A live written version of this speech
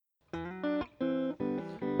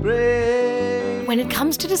Brave. When it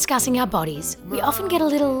comes to discussing our bodies, we often get a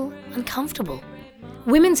little uncomfortable.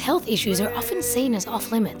 Women's health issues are often seen as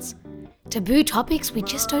off limits, taboo topics we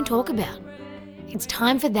just don't talk about. It's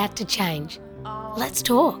time for that to change. Let's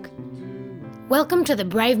talk. Welcome to the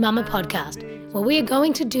Brave Mama podcast, where we are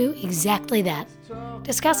going to do exactly that.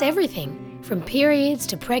 Discuss everything from periods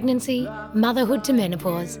to pregnancy, motherhood to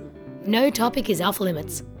menopause. No topic is off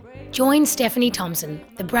limits. Join Stephanie Thompson,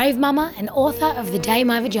 the Brave Mama and author of The Day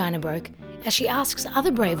My Vagina Broke, as she asks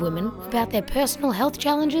other brave women about their personal health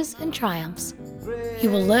challenges and triumphs. You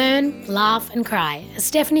will learn, laugh and cry as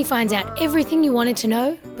Stephanie finds out everything you wanted to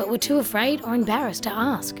know but were too afraid or embarrassed to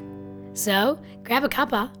ask. So, grab a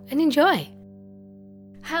cuppa and enjoy.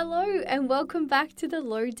 Hello and welcome back to the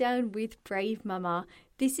Lowdown with Brave Mama.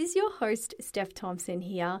 This is your host, Steph Thompson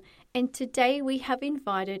here, and today we have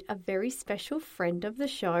invited a very special friend of the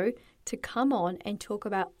show to come on and talk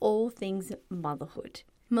about all things motherhood.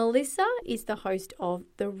 Melissa is the host of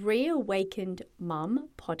the Reawakened Mum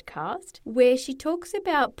podcast, where she talks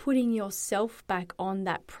about putting yourself back on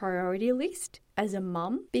that priority list as a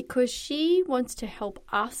mum because she wants to help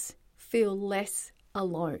us feel less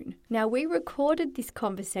alone. Now, we recorded this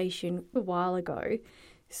conversation a while ago,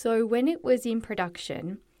 so when it was in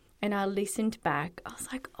production and I listened back, I was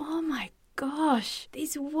like, oh my gosh,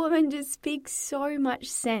 this woman just speaks so much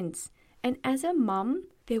sense. And as a mum,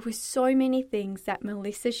 there were so many things that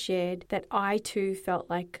Melissa shared that I too felt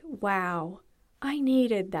like, wow, I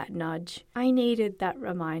needed that nudge. I needed that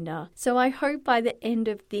reminder. So I hope by the end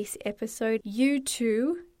of this episode, you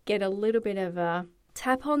too get a little bit of a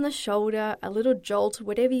tap on the shoulder, a little jolt,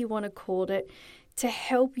 whatever you want to call it, to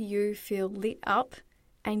help you feel lit up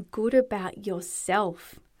and good about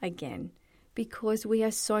yourself again, because we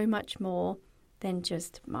are so much more than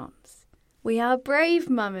just mums. We are brave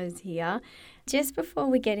mamas here. Just before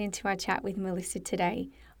we get into our chat with Melissa today,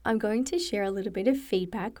 I'm going to share a little bit of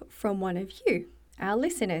feedback from one of you, our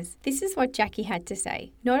listeners. This is what Jackie had to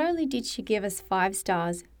say. Not only did she give us 5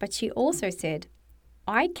 stars, but she also said,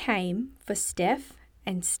 I came for Steph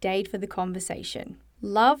and stayed for the conversation.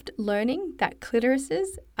 Loved learning that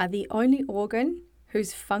clitorises are the only organ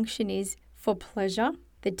whose function is for pleasure,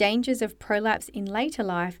 the dangers of prolapse in later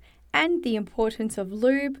life, and the importance of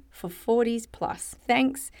lube for 40s plus.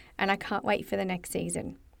 Thanks, and I can't wait for the next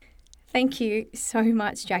season. Thank you so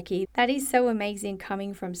much, Jackie. That is so amazing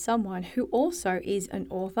coming from someone who also is an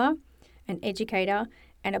author, an educator,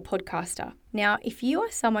 and a podcaster. Now, if you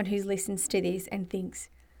are someone who listens to this and thinks,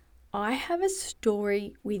 I have a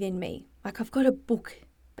story within me, like I've got a book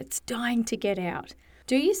that's dying to get out,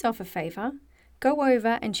 do yourself a favor, go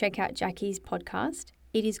over and check out Jackie's podcast.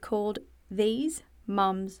 It is called These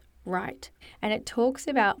Mums Right, and it talks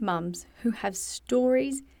about mums who have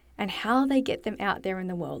stories and how they get them out there in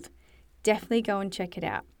the world. Definitely go and check it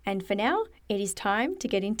out. And for now, it is time to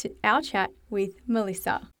get into our chat with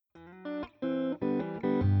Melissa.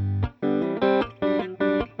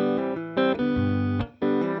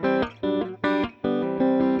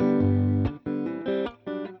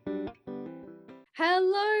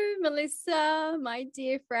 Hello, Melissa, my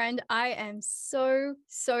dear friend. I am so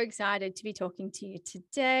excited to be talking to you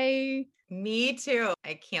today. Me too.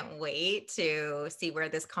 I can't wait to see where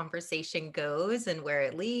this conversation goes and where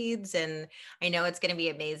it leads. And I know it's going to be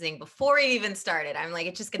amazing before it even started. I'm like,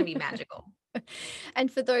 it's just going to be magical.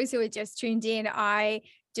 And for those who are just tuned in, I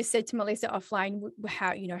just said to Melissa offline,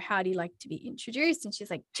 how do you like to be introduced? And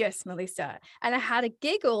she's like, just Melissa. And I had a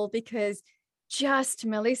giggle because just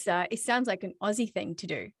Melissa, it sounds like an Aussie thing to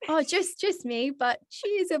do. Oh, just me, but she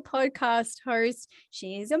is a podcast host.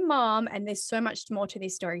 She is a mom, and there's so much more to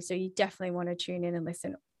this story. So you definitely want to tune in and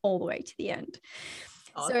listen all the way to the end.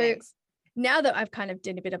 Oh, so thanks. Now that I've kind of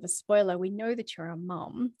done a bit of a spoiler, we know that you're a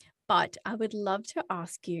mom, but I would love to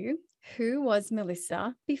ask you, who was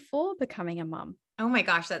Melissa before becoming a mom? Oh my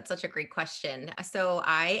gosh, that's such a great question. So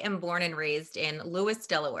I am born and raised in Lewis,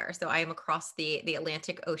 Delaware. So I am across the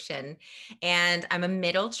Atlantic Ocean, and I'm a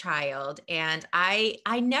middle child. And I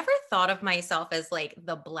never thought of myself as like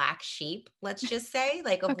the black sheep, let's just say,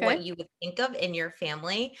 like of what you would think of in your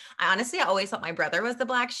family. I always thought my brother was the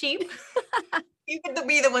black sheep. He would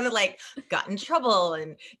be the one that like got in trouble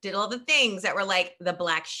and did all the things that were like the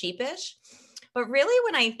black sheepish. But really,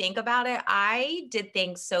 when I think about it, I did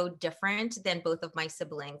things so different than both of my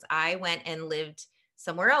siblings. I went and lived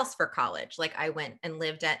somewhere else for college. Like I went and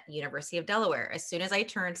lived at University of Delaware. As soon as I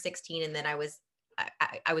turned 16 and then I was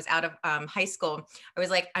out of high school, I was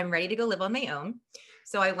like, I'm ready to go live on my own.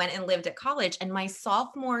 So I went and lived at college. And my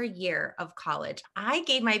sophomore year of college, I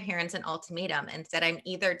gave my parents an ultimatum and said, I'm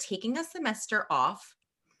either taking a semester off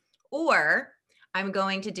or I'm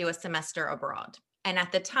going to do a semester abroad. And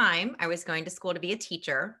at the time, I was going to school to be a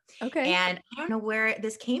teacher. Okay. And I don't know where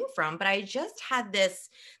this came from, but I just had this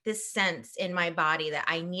sense in my body that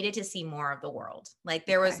I needed to see more of the world. Like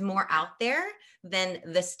there was Okay. more out there than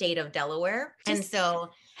the state of Delaware. And Just so,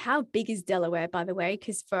 how big is Delaware, by the way?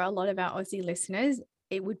 Because for a lot of our Aussie listeners,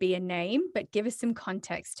 it would be a name, but give us some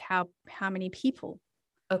context. How many people?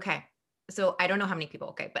 okay. So I don't know how many people,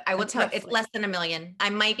 okay, but I will tell you, it's Roughly. less than 1 million. I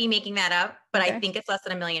might be making that up, but I Okay. think it's less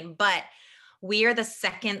than 1 million. But we are the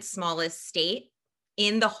second smallest state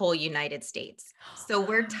in the whole United States. So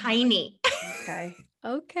we're tiny. Okay.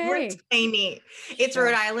 We're Okay. tiny. It's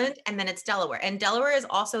Rhode Sure. Island and then it's Delaware. And Delaware is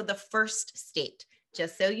also the first state,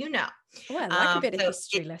 just so you know. Oh, I like a bit of So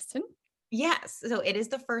history lesson. yes, so it is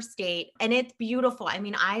the first state and it's beautiful. I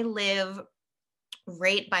mean, I live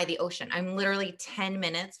right by the ocean. I'm literally 10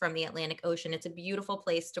 minutes from the Atlantic Ocean. It's a beautiful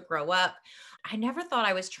place to grow up. I never thought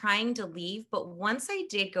I was trying to leave, but once I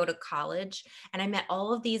did go to college and I met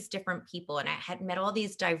all of these different people and I had met all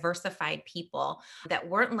these diversified people that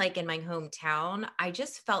weren't like in my hometown, I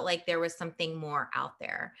just felt like there was something more out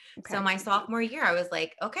there. So Okay. my sophomore year, I was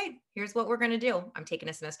like, okay, here's what we're going to do. I'm taking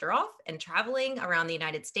a semester off and traveling around the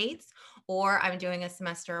United States, or I'm doing a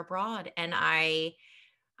semester abroad. And I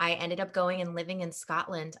ended up going and living in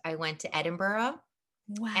Scotland. I went to Edinburgh,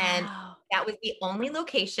 and Wow. that was the only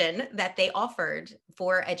location that they offered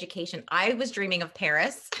for education. I was dreaming of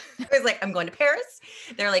Paris. I was like, I'm going to Paris.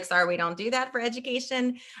 They're like, sorry, we don't do that for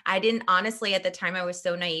education. I didn't, honestly, at the time, I was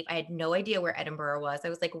so naive. I had no idea where Edinburgh was. I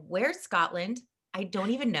was like, where's Scotland? I don't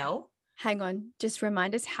even know. Hang on. Just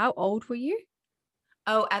remind us, how old were you?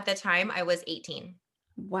 Oh, at the time, I was 18.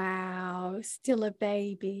 Wow. Still a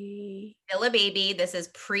baby. Still a baby. This is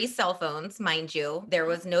pre-cell phones, mind you. There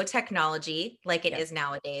was no technology like it Yep. is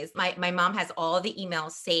nowadays. My mom has all the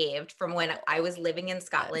emails saved from when I was living in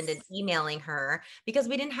Scotland and Yes. emailing her because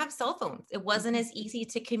we didn't have cell phones. It wasn't as easy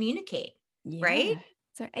to communicate, right? Yeah.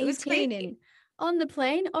 So It was 18 crazy. and on the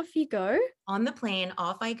plane, off you go. On the plane,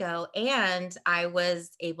 off I go. And I was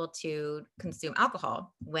able to consume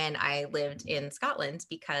alcohol when I lived in Scotland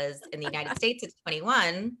because in the United States, it's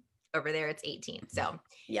 21. Over there, it's 18. So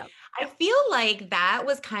Yep. I feel like that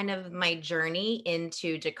was kind of my journey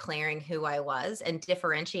into declaring who I was and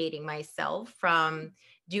differentiating myself from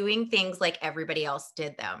doing things like everybody else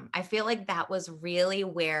did them. I feel like that was really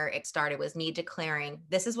where it started, was me declaring,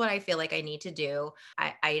 this is what I feel like I need to do.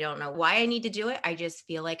 I don't know why I need to do it. I just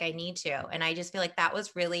feel like I need to. And I just feel like that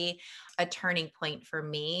was really a turning point for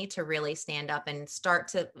me to really stand up and start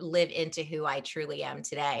to live into who I truly am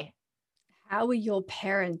today. How were your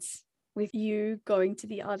parents with you going to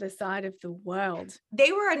the other side of the world?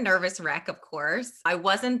 They were a nervous wreck, of course. I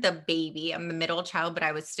wasn't the baby. I'm the middle child, but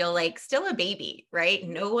I was still a baby, right?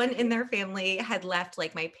 No one in their family had left.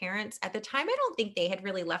 Like my parents at the time, I don't think they had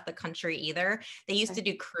really left the country either. They used to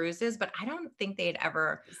do cruises, but I don't think they had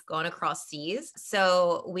ever gone across seas.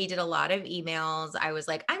 So we did a lot of emails. I was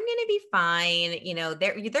like, I'm going to be fine. You know,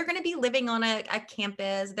 they're going to be living on a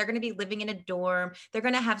campus. They're going to be living in a dorm. They're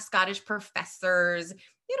going to have Scottish professors.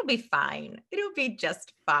 It'll be fine. It'll be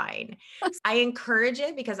just fine. I encourage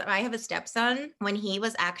it because I have a stepson. When he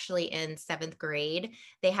was actually in 7th grade,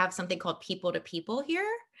 they have something called people to people here.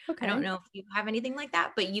 I don't Okay. know if you have anything like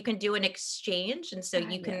that, but you can do an exchange. And so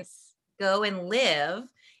you can Yes. go and live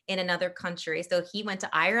in another country. So he went to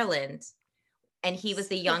Ireland and he was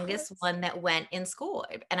the youngest Yes. one that went in school.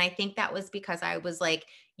 And I think that was because I was like,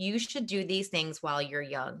 you should do these things while you're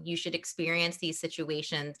young. You should experience these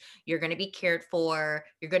situations. You're going to be cared for.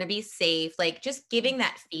 You're going to be safe. Like just giving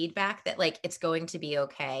that feedback that like it's going to be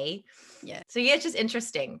okay. Yeah. So yeah, it's just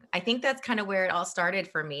interesting. I think that's kind of where it all started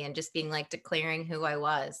for me and just being like declaring who I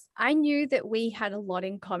was. I knew that we had a lot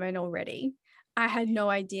in common already. I had no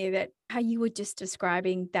idea that how you were just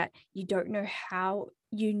describing that you don't know how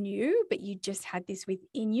you knew, but you just had this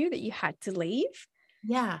within you that you had to leave.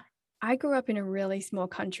 Yeah. I grew up in a really small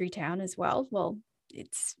country town as well. Well,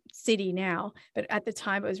 it's city now, but at the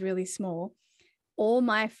time it was really small. All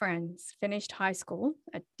my friends finished high school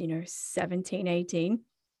at, 17, 18,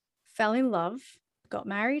 fell in love, got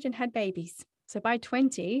married and had babies. So by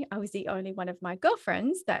 20, I was the only one of my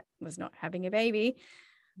girlfriends that was not having a baby.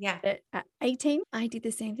 Yeah. But at 18, I did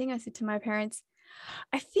the same thing. I said to my parents,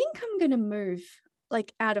 I think I'm going to move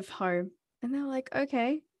like out of home. And they were like,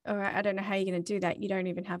 okay, all right. I don't know how you're going to do that. You don't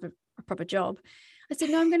even have a proper job. I said,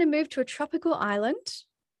 no, I'm going to move to a tropical island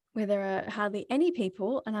where there are hardly any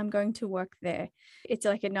people and I'm going to work there. It's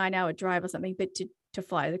like a 9-hour drive or something, but to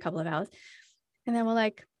fly is a couple of hours. And they were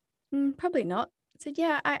like, probably not. I said,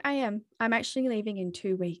 yeah, I am. I'm actually leaving in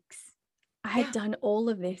 2 weeks. I had Yeah. done all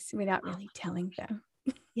of this without really telling them.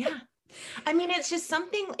 Yeah. I mean, it's just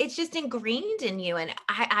something, it's just ingrained in you. And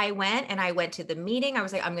I went to the meeting. I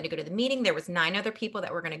was like, I'm going to go to the meeting. There was 9 other people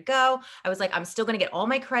that were going to go. I was like, I'm still going to get all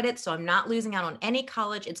my credits. So I'm not losing out on any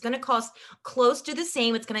college. It's going to cost close to the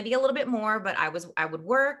same. It's going to be a little bit more, but I would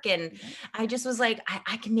work. And Yeah. I just was like,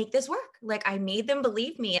 I can make this work. Like I made them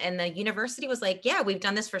believe me. And the university was like, yeah, we've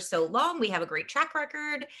done this for so long. We have a great track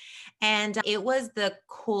record. And it was the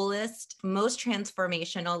coolest, most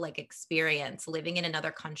transformational like experience living in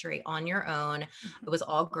another country on your own. It was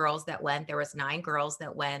all girls that went. There was 9 girls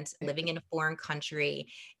that went living in a foreign country.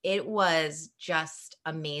 It was just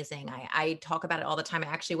amazing. I talk about it all the time. I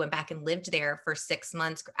actually went back and lived there for 6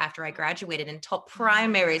 months after I graduated until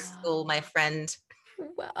primary school, Wow. my friend.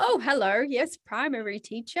 Well, oh, hello. Yes, primary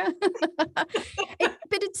teacher.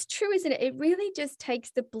 But it's true, isn't it? It really just takes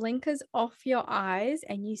the blinkers off your eyes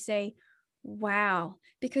and you say, wow.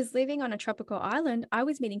 Because living on a tropical island, I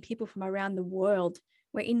was meeting people from around the world.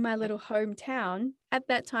 Where in my little hometown, at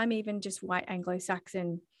that time, even just white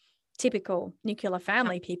Anglo-Saxon, typical nuclear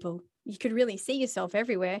family people, you could really see yourself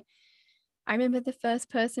everywhere. I remember the first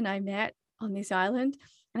person I met on this island,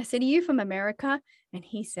 and I said, "Are you from America?" And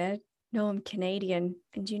he said, "No, I'm Canadian."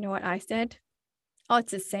 And do you know what I said? Oh,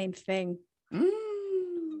 it's the same thing.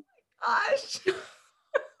 Mm. Gosh.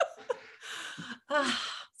 Ah,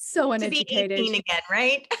 So to be uneducated, 18 again,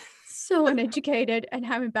 right? so uneducated, and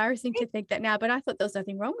how embarrassing to think that now. But I thought there was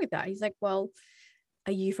nothing wrong with that. He's like, "Well,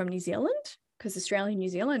 are you from New Zealand? Because Australia and New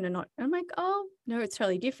Zealand are not." I'm like, "Oh, no, it's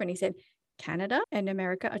totally different." He said, "Canada and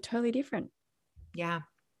America are totally different." Yeah.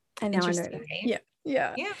 And now I know Interesting, that. right? Yeah.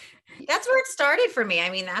 Yeah. Yeah. That's where it started for me. I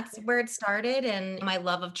mean, that's where it started. And my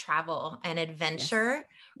love of travel and Yes. adventure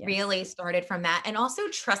Yes. really started from that. And also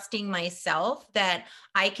trusting myself that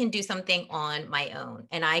I can do something on my own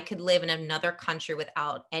and I could live in another country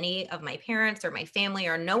without any of my parents or my family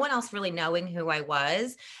or no one else really knowing who I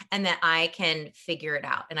was, and that I can figure it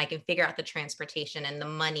out and I can figure out the transportation and the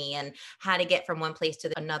money and how to get from one place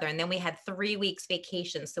to another. And then we had 3 weeks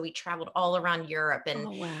vacation. So we traveled all around Europe, and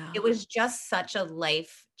Oh, it wow. was just such a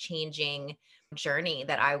life changing journey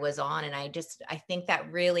that I was on. And I think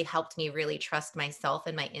that really helped me really trust myself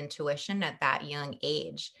and my intuition at that young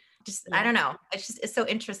age. Just, I Yeah. don't know. It's so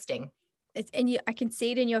interesting. And you, I can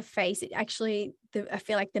see it in your face. It actually, I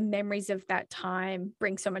feel like the memories of that time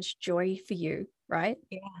bring so much joy for you, right?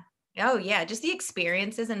 Yeah. Oh, yeah. Just the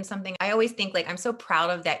experiences, and something I always think like I'm so proud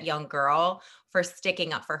of that young girl for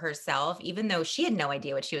sticking up for herself, even though she had no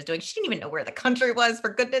idea what she was doing. She didn't even know where the country was,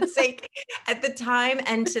 for goodness sake, at the time.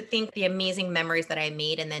 And to think the amazing memories that I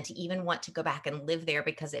made, and then to even want to go back and live there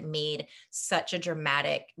because it made such a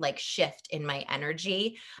dramatic like shift in my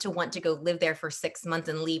energy to want to go live there for 6 months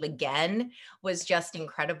and leave again was just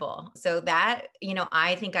incredible. So that,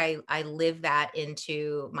 I think I live that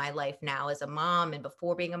into my life now as a mom and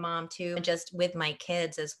before being a mom too, and just with my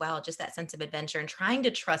kids as well, just that sense of adventure and trying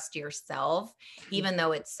to trust yourself, even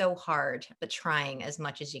though it's so hard, but trying as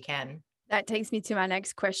much as you can. That takes me to my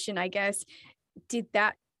next question, I guess. Did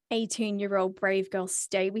that 18-year-old brave girl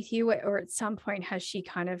stay with you, or at some point has she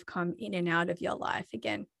kind of come in and out of your life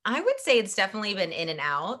again? I would say it's definitely been in and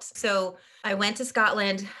out. So I went to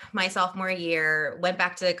Scotland my sophomore year, went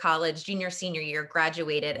back to college, junior, senior year,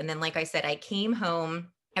 graduated. And then, like I said, I came home.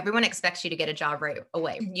 Everyone expects you to get a job right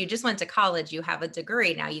away. You just went to college, you have a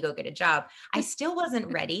degree, now you go get a job. I still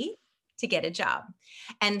wasn't ready to get a job.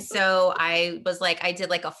 And so I was like, I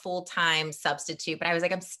did like a full-time substitute, but I was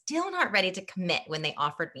like, I'm still not ready to commit when they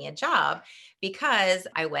offered me a job, because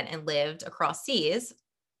I went and lived across seas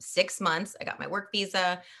 6 months. I got my work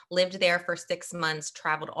visa, lived there for 6 months,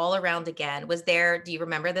 traveled all around again. Was there, do you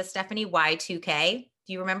remember this, Stephanie? Y2K?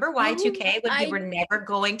 Do you remember Oh, Y2K, when we I were never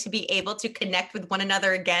going to be able to connect with one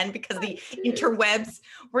another again because I the do. interwebs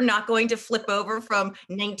were not going to flip over from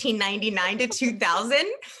 1999 to 2000?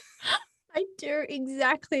 I do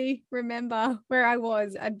exactly remember where I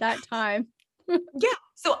was at that time. Yeah.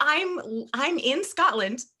 So I'm in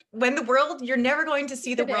Scotland when the world, you're never going to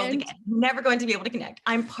see the Good world end. again. Never going to be able to connect.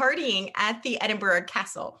 I'm partying at the Edinburgh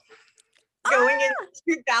Castle going in Ah!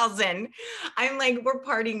 2000. I'm like, we're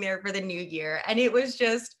partying there for the new year. And it was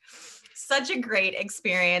just such a great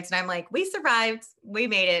experience. And I'm like, we survived, we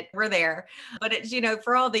made it, we're there. But it's,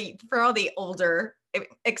 for all the older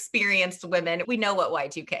experienced women, we know what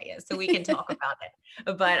Y2K is, so we can talk about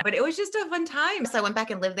it. But it was just a fun time. So I went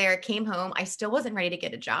back and lived there, came home. I still wasn't ready to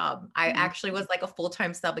get a job. I Mm, actually was like a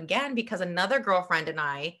full-time sub again, because another girlfriend and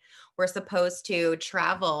I were supposed to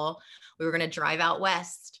travel. We were going to drive out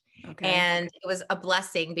west. okay. And it was a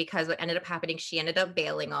blessing, because what ended up happening, she ended up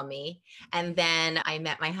bailing on me. And then I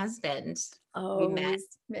met my husband. We Oh, it met was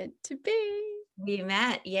meant to be. We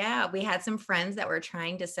met. Yeah. We had some friends that were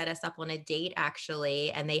trying to set us up on a date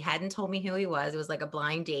actually, and they hadn't told me who he was. It was like a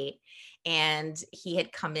blind date. And he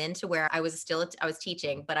had come into where I was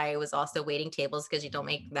teaching, but I was also waiting tables because you don't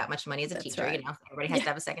make that much money as a That's teacher, right. everybody has Yeah. to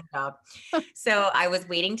have a second job. So I was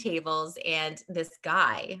waiting tables and this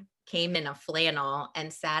guy came in a flannel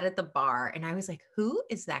and sat at the bar. And I was like, who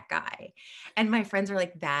is that guy? And my friends were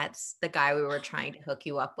like, that's the guy we were trying to hook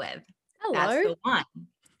you up with. That's Hello. the one.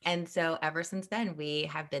 And so ever since then, we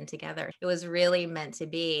have been together. It was really meant to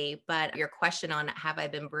be. But your question on have I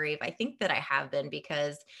been brave? I think that I have been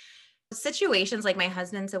because situations like my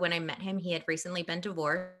husband. So when I met him, he had recently been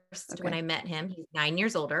divorced. When Okay. I met him, he's 9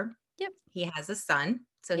 years older. Yep. He has a son.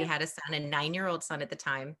 So he Yep. had a son, a 9-year-old son at the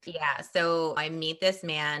time. Yeah. So I meet this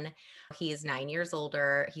man. He's 9 years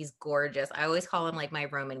older. He's gorgeous. I always call him like my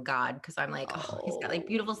Roman god because I'm like, oh, he's got like Oh,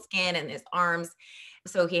 beautiful skin and his arms.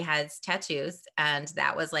 So he has tattoos, and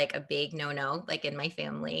that was like a big no-no, like in my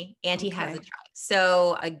family. And he has a okay. child.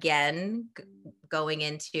 So again, going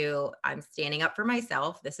into I'm standing up for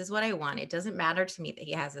myself. This is what I want. It doesn't matter to me that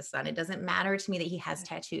he has a son. It doesn't matter to me that he has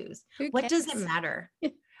tattoos. Who What does it cares? matter?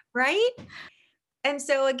 Right? And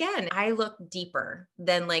so again, I look deeper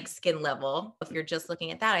than like skin level. If you're just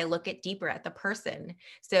looking at that, I look at deeper at the person.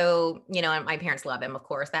 So, and my parents love him, of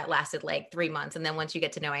course. That lasted like 3 months. And then once you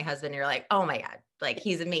get to know my husband, you're like, oh my God, like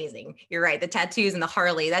he's amazing. You're right. The tattoos and the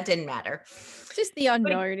Harley, that didn't matter. It's just the But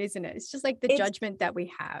unknown, isn't it? It's just like the it's judgment that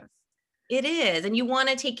we have. It is. And you want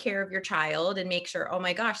to take care of your child and make sure, oh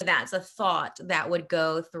my gosh, that's a thought that would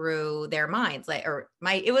go through their minds.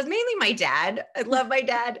 It was mainly my dad. I love my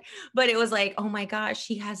dad, but it was like, oh my gosh,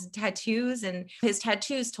 he has tattoos and his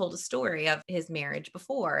tattoos told a story of his marriage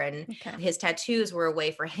before. And Okay. his tattoos were a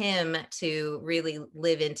way for him to really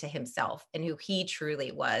live into himself and who he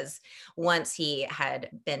truly was once he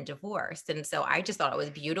had been divorced. And so I just thought it was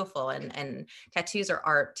beautiful and tattoos are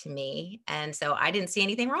art to me. And so I didn't see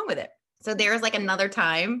anything wrong with it. So there's like another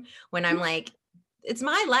time when I'm like, it's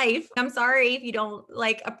my life. I'm sorry if you don't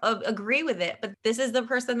like agree with it, but this is the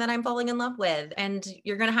person that I'm falling in love with, and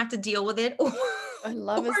you're gonna have to deal with it, or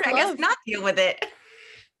Love is I guess love. not deal with it.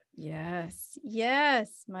 Yes. Yes.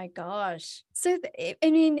 My gosh. So,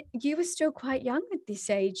 I mean, you were still quite young at this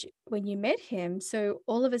age when you met him. So,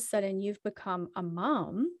 all of a sudden, you've become a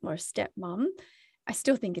mum or a stepmom. I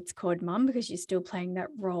still think it's called mum because you're still playing that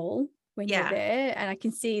role when you're Yeah. there. And I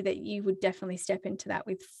can see that you would definitely step into that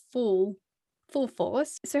with full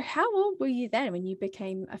force. So, how old were you then when you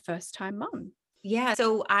became a first time mum? Yeah.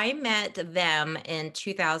 So I met them in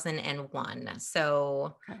 2001.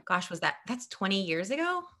 So Okay. gosh, that's 20 years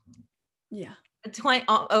ago? Yeah. 20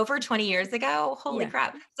 over 20 years ago. Holy Yeah.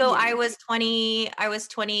 crap. So Yeah. Yeah. I was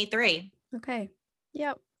 23. Okay.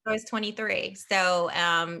 Yep. I was 23. So,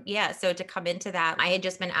 yeah. So to come into that, I had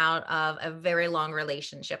just been out of a very long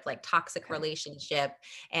relationship, like toxic Okay. relationship.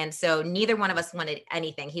 And so neither one of us wanted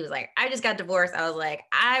anything. He was like, I just got divorced. I was like,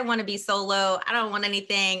 I want to be solo. I don't want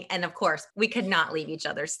anything. And of course, we could not leave each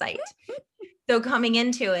other's sight. So coming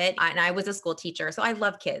into it, and I was a school teacher, so I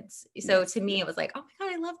love kids. So Yes. to me, it was like, oh my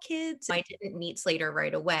God, I love kids. I didn't meet Slater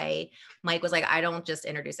right away. Mike was like, I don't just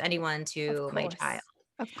introduce anyone Of to my child. course.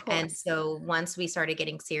 Of And course. so once we started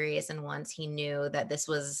getting serious and once he knew that this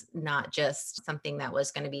was not just something that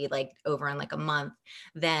was going to be like over in like a month,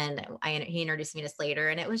 then he introduced me to Slater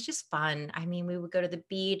and it was just fun. I mean, we would go to the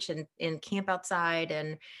beach and camp outside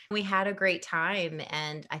and we had a great time.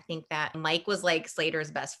 And I think that Mike was like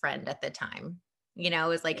Slater's best friend at the time. It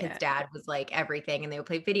was like his Yeah. dad was like everything and they would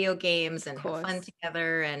play video games Of and have fun course.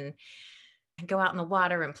 together and go out in the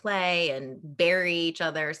water and play and bury each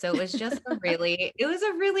other. So it was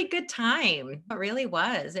a really good time. It really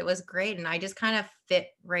was. It was great. And I just kind of fit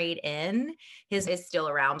right in. His is still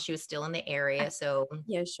around. She was still in the area. Okay. So,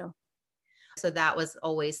 Yeah, sure. so that was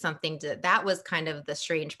always that was kind of the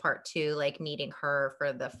strange part too, like meeting her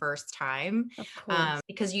for the first time. Of course.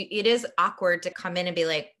 Because it is awkward to come in and be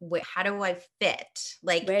like, wait, how do I fit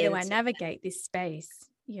like Where do I into navigate this space?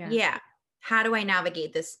 Yeah. yeah. How do I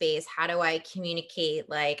navigate this space? How do I communicate?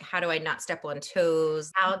 Like, how do I not step on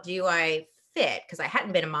toes? How do I fit? Because I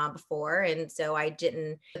hadn't been a mom before. And so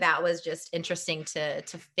that was just interesting to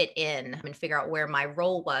fit in and figure out where my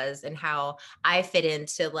role was and how I fit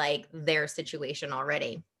into like their situation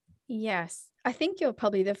already. Yes. I think you're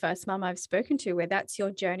probably the first mum I've spoken to where that's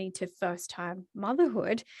your journey to first time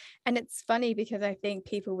motherhood. And it's funny because I think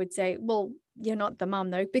people would say, well, you're not the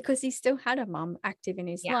mum though, because he still had a mum active in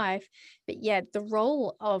his Yeah. life. But yet the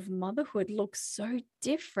role of motherhood looks so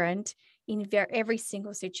different in every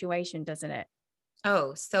single situation, doesn't it?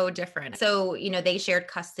 Oh, so different. So, they shared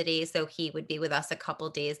custody. So he would be with us a couple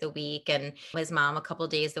days a week and his mom a couple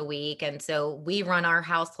days a week. And so we run our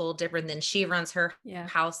household different than she runs her Yeah.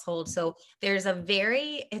 household. So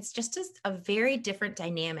it's just a very different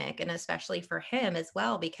dynamic. And especially for him as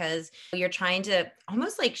well, because you're trying to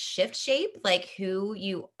almost like shift shape, like who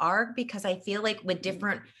you are, because I feel like with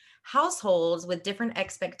different households with different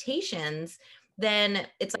expectations, then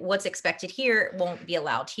it's what's expected here won't be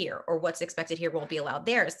allowed here, or what's expected here won't be allowed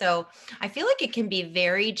there. So I feel like it can be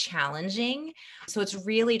very challenging. So it's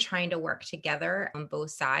really trying to work together on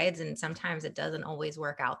both sides. And sometimes it doesn't always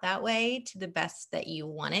work out that way to the best that you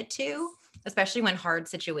want it to, especially when hard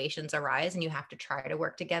situations arise and you have to try to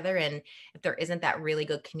work together. And if there isn't that really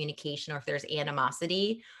good communication, or if there's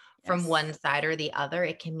animosity from Yes. one side or the other,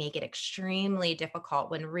 it can make it extremely difficult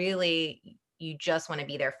when really you just want to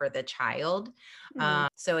be there for the child.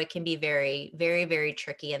 So it can be very, very, very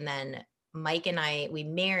tricky. And then Mike and we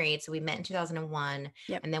married. So we met in 2001,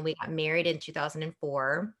 Yep. and then we got married in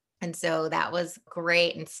 2004. And so that was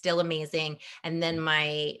great and still amazing. And then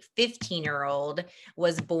my 15-year-old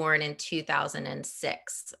was born in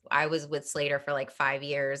 2006. I was with Slater for like 5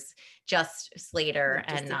 years, just Slater,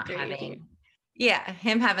 Just and the not three of you. having, yeah,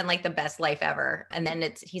 him having like the best life ever. And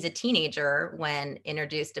then he's a teenager when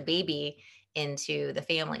introduced a baby into the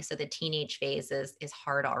family. So the teenage phase is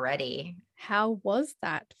hard already. How was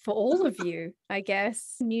that for all of you? I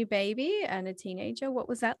guess new baby and a teenager. What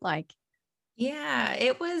was that like? Yeah,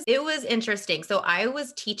 it was interesting. So I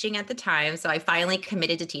was teaching at the time, so I finally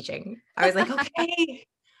committed to teaching. I was like, okay,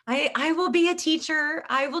 I will be a teacher.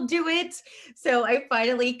 I will do it. So I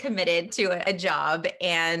finally committed to a job,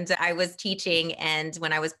 and I was teaching. And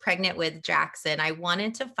when I was pregnant with Jackson, I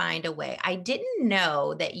wanted to find a way. I didn't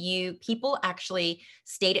know that people actually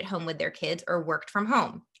stayed at home with their kids or worked from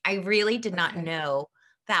home. I really did not Okay. know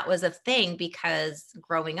that was a thing, because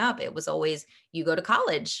growing up, it was always you go to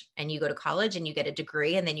college and you go to college and you get a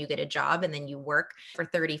degree and then you get a job and then you work for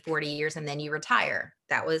 30, 40 years and then you retire.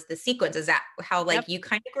 That was the sequence. Is that how like Yep. you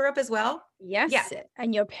kind of grew up as well? Yeah. Yes.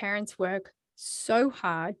 And your parents work so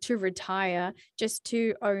hard to retire just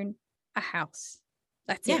to own a house.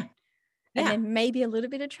 That's it. Yeah. And Yeah. then maybe a little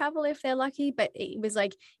bit of travel if they're lucky. But it was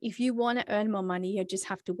like, if you want to earn more money, you just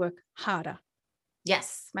have to work harder.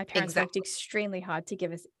 Yes. My parents worked Exactly. extremely hard to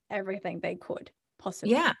give us everything they could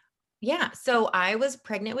possibly. Yeah. Yeah. So I was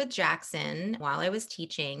pregnant with Jackson while I was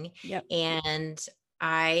teaching, Yep. and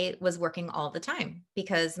I was working all the time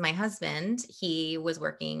because my husband, he's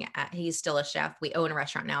still a chef. We own a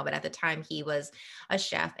restaurant now, but at the time he was a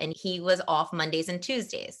chef, and he was off Mondays and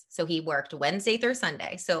Tuesdays. So he worked Wednesday through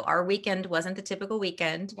Sunday. So our weekend wasn't the typical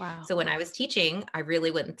weekend. Wow. So when I was teaching, I really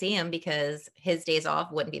wouldn't see him because his days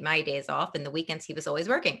off wouldn't be my days off. And the weekends he was always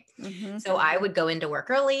working. Mm-hmm. So I would go into work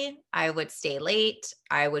early. I would stay late.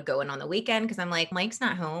 I would go in on the weekend because I'm like, Mike's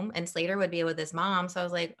not home, and Slater would be with his mom. So I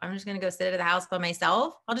was like, I'm just going to go sit at the house by myself.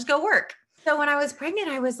 I'll just go work. So when I was pregnant,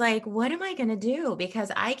 I was like, what am I going to do? Because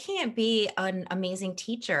I can't be an amazing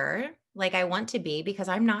teacher like I want to be, because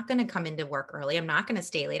I'm not going to come into work early. I'm not going to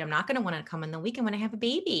stay late. I'm not going to want to come on the weekend when I have a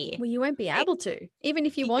baby. Well, you won't be able to. Even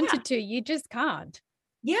if you wanted to, you just can't.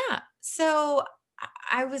 Yeah. So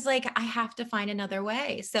I was like, I have to find another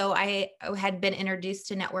way. So I had been introduced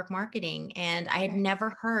to network marketing, and I had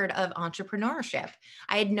never heard of entrepreneurship.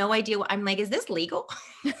 I had no idea I'm like, is this legal?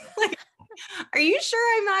 Like, are you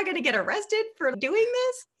sure I'm not going to get arrested for doing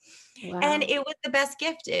this? Wow. And it was the best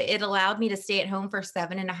gift. It allowed me to stay at home for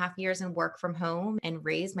 7.5 years and work from home and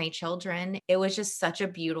raise my children. It was just such a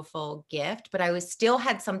beautiful gift, but I still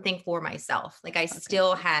had something for myself. Like I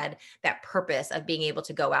still had that purpose of being able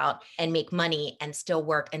to go out and make money and still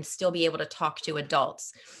work and still be able to talk to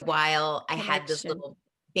adults while I had this little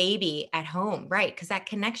baby at home, right? Because that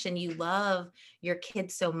connection, you love your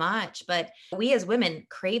kids so much, but we as women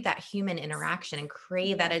crave that human interaction and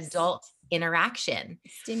crave that adult interaction.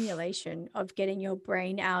 Stimulation of getting your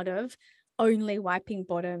brain out of only wiping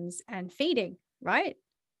bottoms and feeding, right?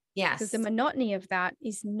 Yes. Because the monotony of that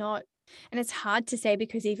is not, and it's hard to say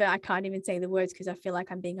because even I can't even say the words because I feel like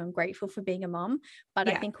I'm being ungrateful for being a mom. But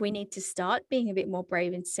I think we need to start being a bit more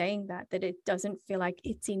brave in saying that it doesn't feel like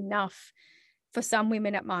it's enough. For some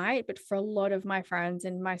women it might, but for a lot of my friends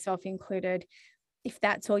and myself included, if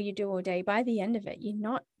that's all you do all day, by the end of it, you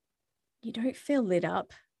don't feel lit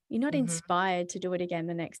up. You're not inspired to do it again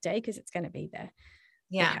the next day because it's going to be there.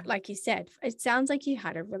 Yeah. But like you said, it sounds like you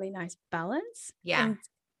had a really nice balance. Yeah. And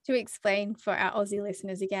to explain for our Aussie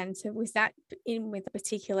listeners again, so was that in with a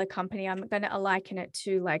particular company? I'm going to liken it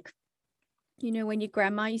to like, when your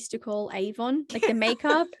grandma used to call Avon, like the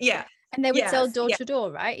makeup. Yeah. And they would sell door to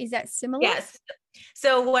door, right? Is that similar? Yes.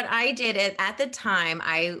 So what I did at the time,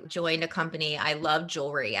 I joined a company. I loved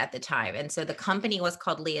jewelry at the time. And so the company was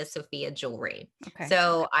called Leah Sophia Jewelry. Okay.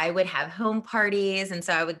 So I would have home parties. And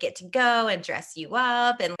so I would get to go and dress you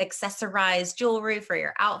up and accessorize jewelry for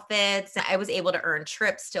your outfits. I was able to earn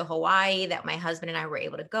trips to Hawaii that my husband and I were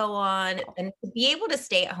able to go on. And to be able to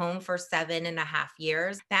stay at home for 7.5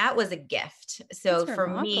 years, that was a gift. So That's for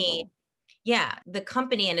me, remarkable. yeah, the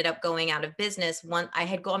company ended up going out of business. I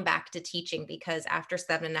had gone back to teaching because after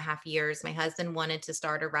 7.5 years, my husband wanted to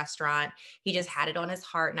start a restaurant. He just Yes. had it on his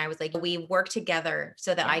heart. And I was like, we worked together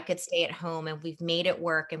so that Yeah. I could stay at home, and we've made it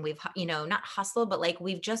work. And we've, not hustled, but like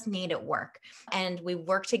we've just made it work. And we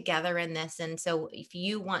work together in this. And so if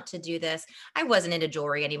you want to do this, I wasn't into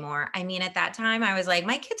jewelry anymore. I mean, at that time, I was like,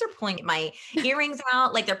 my kids are pulling my earrings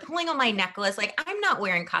out, like they're pulling on my necklace. Like, I'm not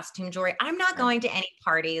wearing costume jewelry. I'm not Right. going to any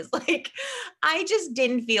parties. Like, I just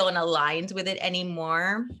didn't feel aligned with it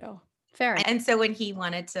anymore. Sure. Fair enough. And so when he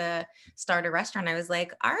wanted to start a restaurant, I was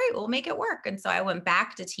like, all right, we'll make it work. And so I went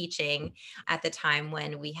back to teaching at the time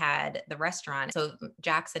when we had the restaurant. So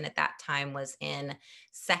Jackson at that time was in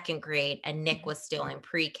second grade and Nick was still in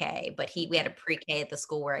pre-K, but we had a pre-K at the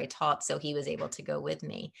school where I taught. So he was able to go with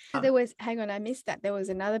me. So there was, hang on, I missed that. There was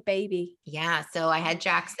another baby. Yeah. So I had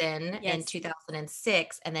Jackson in Yes.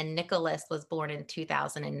 2006, and then Nicholas was born in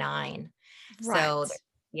 2009. Right. So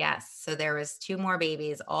yes. So there was two more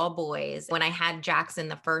babies, all boys. When I had Jackson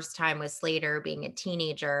the first time with Slater being a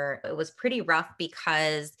teenager, it was pretty rough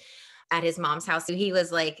because at his mom's house, he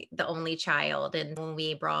was like the only child. And when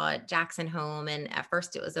we brought Jackson home, and at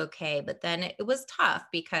first it was okay, but then it was tough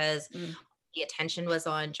because the attention was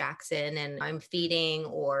on Jackson and I'm feeding,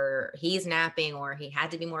 or he's napping, or he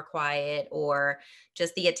had to be more quiet, or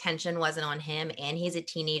just the attention wasn't on him. And he's a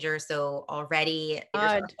teenager. So already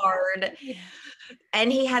it's hard. Yeah.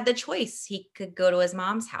 And he had the choice. He could go to his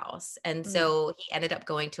mom's house. And Mm. so he ended up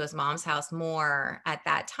going to his mom's house more at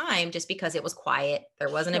that time just because it was quiet. There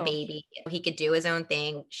wasn't a Sure. baby. He could do his own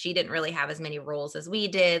thing. She didn't really have as many rules as we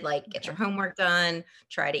did, like get your Okay. homework done,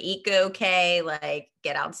 try to eat okay, like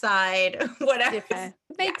get outside, whatever. Yeah.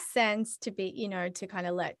 It makes sense to be, to kind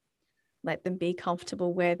of let them be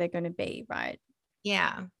comfortable where they're going to be, right?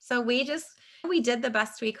 Yeah. So we did the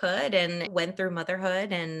best we could and went through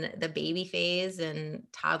motherhood and the baby phase and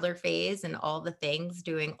toddler phase and all the things,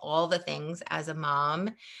 doing all the things as a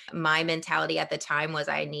mom. My mentality at the time was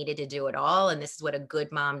I needed to do it all. And this is what a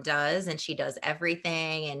good mom does. And she does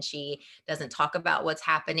everything, and she doesn't talk about what's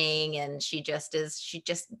happening. And she just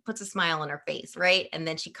puts a smile on her face. Right. And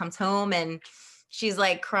then she comes home and she's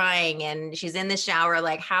like crying and she's in the shower.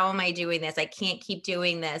 Like, how am I doing this? I can't keep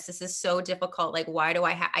doing this. This is so difficult. Like, why do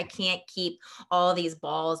I can't keep all these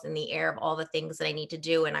balls in the air of all the things that I need to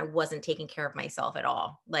do. And I wasn't taking care of myself at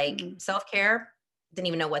all. Like self-care, didn't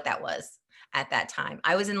even know what that was at that time.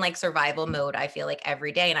 I was in like survival mode, I feel like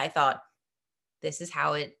every day. And I thought, this is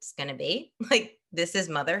how it's going to be. Like, this is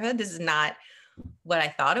motherhood. This is not what I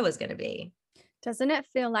thought it was going to be. Doesn't it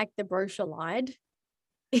feel like the brochure lied?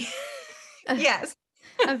 Yes.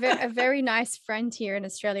 A very nice friend here in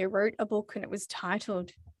Australia wrote a book, and it was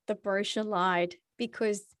titled The Brochure Lied,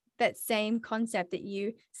 because that same concept that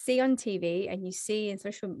you see on TV and you see in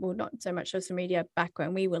not so much social media back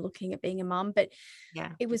when we were looking at being a mom, but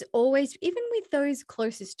Yeah. it was always, even with those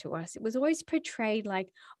closest to us, it was always portrayed like,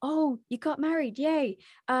 oh, you got married. Yay.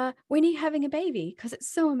 When are you having a baby? Because it's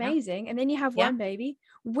so amazing. And then you have one baby.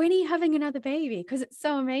 When are you having another baby? Because it's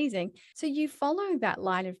so amazing. So you follow that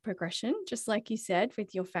line of progression, just like you said,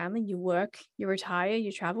 with your family. You work, you retire,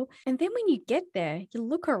 you travel. And then when you get there, you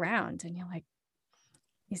look around and you're like,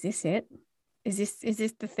 is this it? Is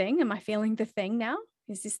this the thing? Am I feeling the thing now?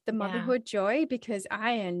 Is this the motherhood joy? Because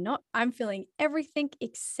I'm feeling everything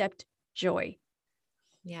except joy.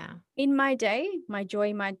 Yeah. In my day, my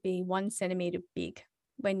joy might be 1 centimeter big.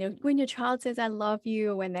 When your child says, I love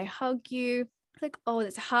you, or when they hug you, it's like, oh,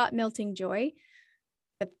 it's heart melting joy.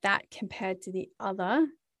 But that compared to the other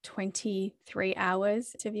 23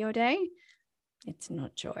 hours of your day, it's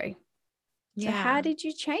not joy. Yeah. So how did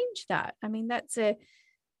you change that? I mean,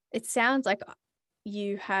 it sounds like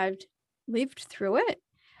you had lived through it,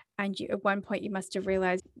 and at one point you must have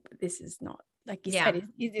realized this is not, like you said,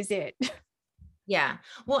 is it? Yeah.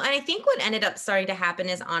 Well, and I think what ended up starting to happen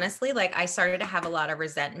is, honestly, like I started to have a lot of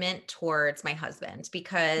resentment towards my husband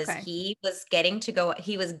because he was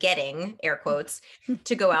getting air quotes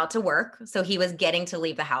to go out to work. So he was getting to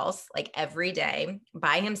leave the house like every day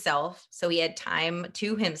by himself. So he had time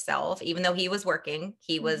to himself, even though he was working,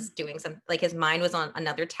 he was doing like his mind was on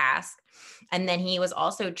another task. And then he was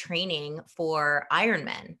also training for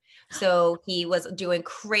Ironman. So he was doing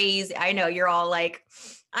crazy. I know you're all like,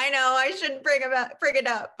 I know I shouldn't bring it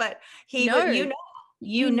up, but No,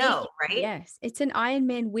 you know, right? yes, it's an Iron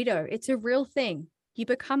Man widow. It's a real thing. You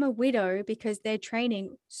become a widow because they're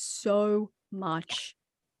training so much,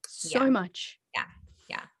 so Yeah. much. Yeah.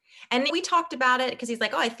 Yeah. And we talked about it because he's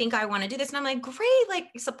like, oh, I think I want to do this. And I'm like, great, like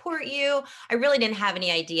support you. I really didn't have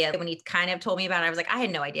any idea when he kind of told me about it. I was like, I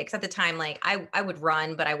had no idea. Cause at the time, like I would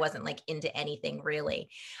run, but I wasn't like into anything really.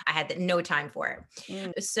 I had no time for it.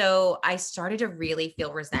 Mm. So I started to really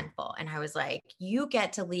feel resentful. And I was like, you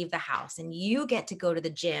get to leave the house and you get to go to the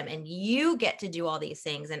gym and you get to do all these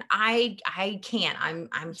things. And I can't, I'm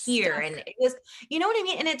here. Stuck. And it was, you know what I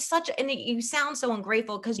mean? And it's such, you sound so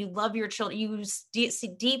ungrateful because you love your children, you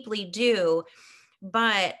deeply do,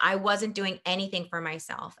 but I wasn't doing anything for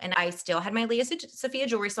myself. And I still had my Leah Sophia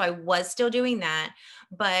jewelry. So I was still doing that,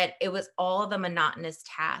 but it was all the monotonous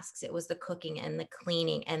tasks. It was the cooking and the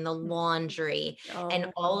cleaning and the laundry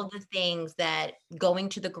and all Oh, of the things that going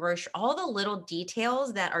to the grocery, all the little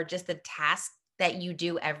details that are just the tasks that you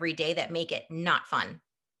do every day that make it not fun.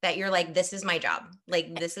 That you're like, this is my job.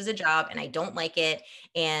 Like, this is a job and I don't like it.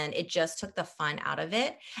 And it just took the fun out of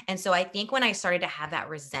it. And so I think when I started to have that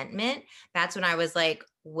resentment, that's when I was like,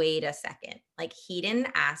 wait a second. Like he didn't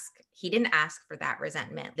ask for that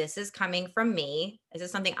resentment. This is coming from me. This is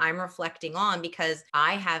something I'm reflecting on because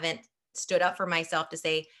I haven't stood up for myself to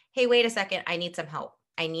say, hey, wait a second, I need some help.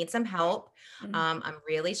 I need some help. I'm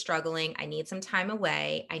really struggling. I need some time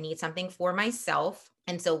away. I need something for myself.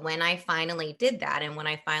 And so when I finally did that, and when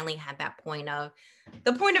I finally had that point of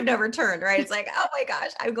no return, right? It's like, oh my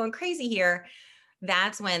gosh, I'm going crazy here.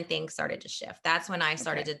 That's when things started to shift. That's when I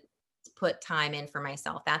started to put time in for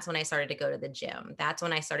myself. That's when I started to go to the gym. That's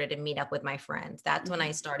when I started to meet up with my friends. That's when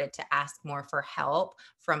I started to ask more for help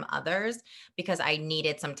from others because I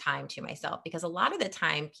needed some time to myself. Because a lot of the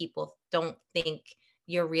time people don't think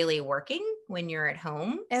you're really working when you're at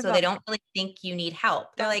home. So ever. they don't really think you need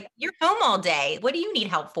help. They're like, you're home all day. What do you need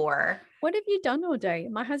help for? What have you done all day?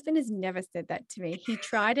 My husband has never said that to me. He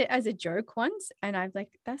tried it as a joke once, and I'm like,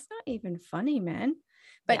 that's not even funny, man.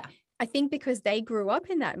 But Yeah. I think because they grew up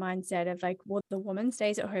in that mindset of like, well, the woman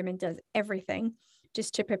stays at home and does everything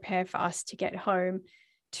just to prepare for us to get home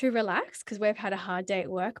to relax because we've had a hard day at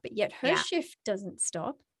work, but yet her Yeah. shift doesn't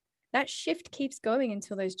stop. That shift keeps going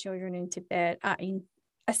until those children are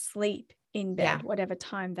asleep in Yeah. bed, whatever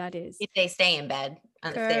time that is. If they stay in bed,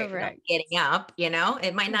 if they're not Correct. getting up,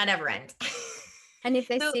 it might not ever end. And if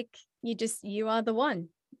they're So sick, you are the one.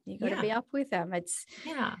 You got to yeah. be up with them.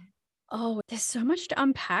 Yeah. There's so much to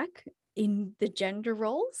unpack in the gender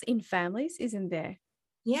roles in families, isn't there?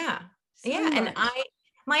 Yeah. So Yeah. And much.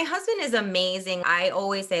 my husband is amazing. I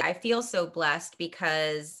always say I feel so blessed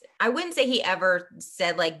because I wouldn't say he ever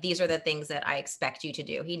said like, these are the things that I expect you to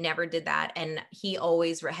do. He never did that. And he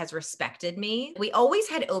always has respected me. We always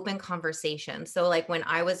had open conversations. So like when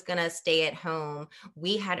I was going to stay at home,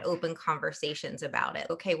 we had open conversations about it.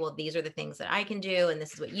 Okay, well, these are the things that I can do. And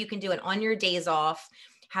this is what you can do. And on your days off,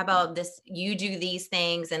 how about this? You do these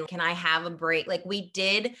things and can I have a break? Like we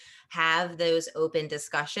did have those open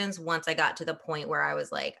discussions once I got to the point where I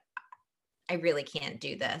was like, I really can't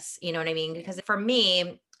do this. You know what I mean? Because for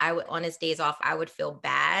me, I would on his days off, I would feel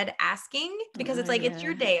bad asking because it's like it's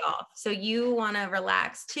your Yeah. day off. So you want to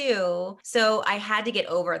relax too. So I had to get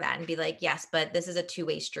over that and be like, yes, but this is a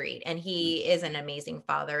two-way street. And he is an amazing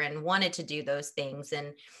father and wanted to do those things.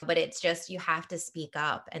 But it's just you have to speak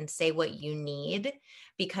up and say what you need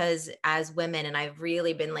because as women, and I've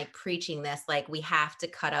really been like preaching this, like we have to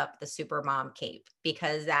cut up the super mom cape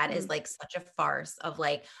because that is like such a farce of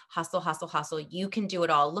like hustle, hustle, hustle. You can do it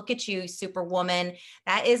all. Look at you, superwoman.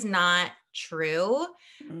 That is not true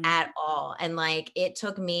at all. And like it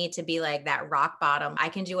took me to be like that rock bottom. I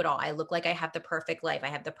can do it all. I look like I have the perfect life. I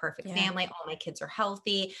have the perfect Yeah. family. All my kids are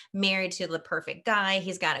healthy, married to the perfect guy.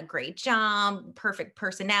 He's got a great job, perfect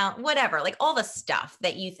personality, whatever, like all the stuff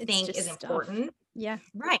that you It's think just is stuff. important. Yeah.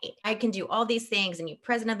 Right. I can do all these things and you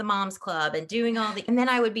president of the moms club and doing and then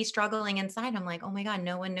I would be struggling inside. I'm like, oh my God,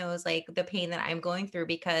 no one knows like the pain that I'm going through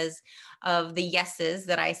because of the yeses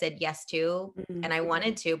that I said yes to and I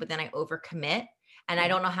wanted to, but then I overcommit and I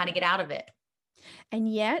don't know how to get out of it.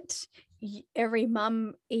 And yet every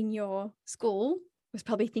mum in your school was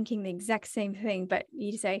probably thinking the exact same thing, but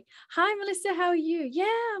you say, hi, Melissa, how are you? Yeah,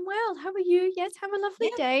 I'm well. How are you? Yes, have a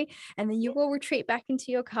lovely Yeah. day. And then you will retreat back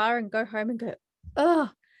into your car and go home and go, oh,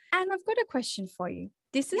 and I've got a question for you.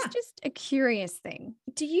 This is Yeah. just a curious thing.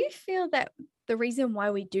 Do you feel that the reason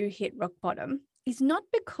why we do hit rock bottom is not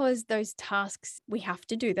because those tasks, we have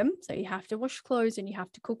to do them. So you have to wash clothes and you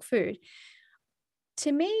have to cook food.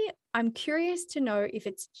 To me, I'm curious to know if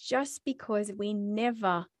it's just because we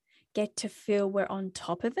never get to feel we're on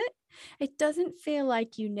top of it. It doesn't feel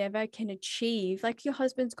like you never can achieve, like your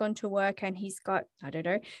husband's gone to work and he's got, I don't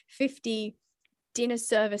know, 50 dinner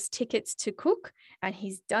service tickets to cook, and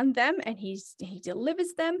he's done them and he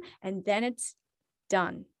delivers them, and then it's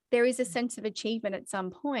done. There is a sense of achievement at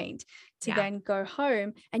some point to then go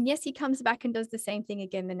home. And yes, he comes back and does the same thing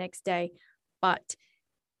again the next day. But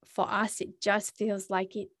for us, it just feels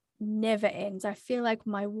like it never ends. I feel like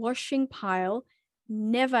my washing pile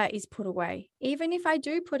never is put away. Even if I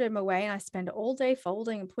do put them away and I spend all day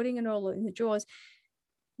folding and putting it all in the drawers,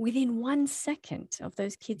 within 1 second of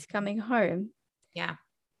those kids coming home,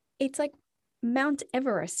 it's like Mount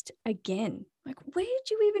Everest again. Like, where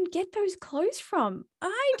did you even get those clothes from?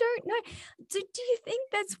 I don't know. Do you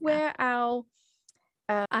think that's where our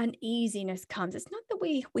uneasiness comes? It's not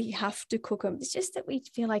that we have to cook them. It's just that we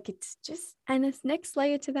feel like it's just, and this next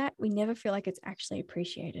layer to that, we never feel like it's actually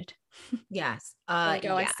appreciated. Yes. There we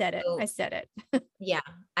go. I said it. I said it. Yeah,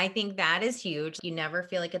 I think that is huge. You never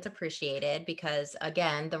feel like it's appreciated because,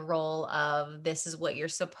 again, the role of this is what you're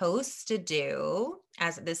supposed to do,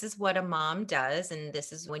 as this is what a mom does. And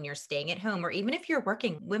this is when you're staying at home, or even if you're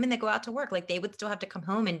working, women that go out to work, like they would still have to come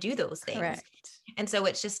home and do those things. Correct. And so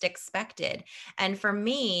it's just expected. And for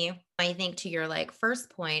me, I think to your like first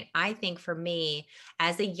point, I think for me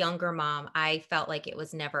as a younger mom, I felt like it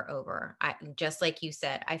was never over. Just like you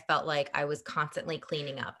said, I felt like I was constantly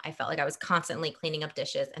cleaning up. I felt like I was constantly cleaning up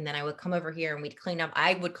dishes. And then I would come over here and we'd clean up.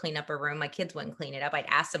 I would clean up a room. My kids wouldn't clean it up. I'd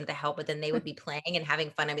ask them to help, but then they would be playing and having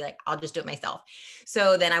fun. I'd be like, I'll just do it myself.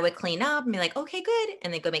 So then I would clean up and be like, okay, good.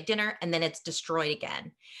 And then go make dinner. And then it's destroyed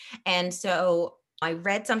again. And so I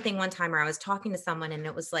read something one time where I was talking to someone and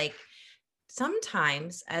it was like,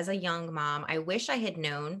 sometimes as a young mom, I wish I had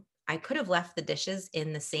known I could have left the dishes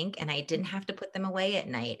in the sink and I didn't have to put them away at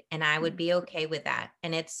night. And I would be okay with that.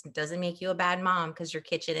 And it doesn't make you a bad mom because your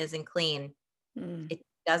kitchen isn't clean. It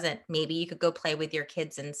doesn't. Maybe you could go play with your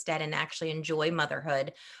kids instead and actually enjoy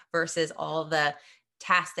motherhood versus all the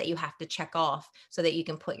tasks that you have to check off so that you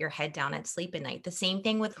can put your head down and sleep at night. The same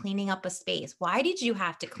thing with cleaning up a space. Why did you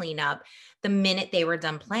have to clean up the minute they were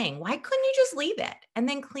done playing? Why couldn't you just leave it and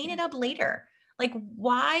then clean it up later? Like,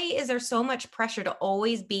 why is there so much pressure to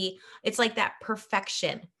always be, it's like that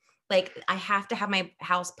perfection. Like I have to have my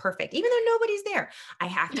house perfect, even though nobody's there. I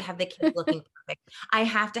have to have the kids looking perfect. I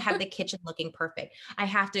have to have the kitchen looking perfect. I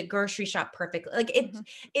have to grocery shop perfect. Like it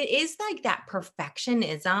is like that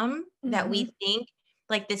perfectionism that we think,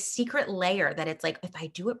 like this secret layer that it's like, if I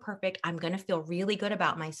do it perfect, I'm going to feel really good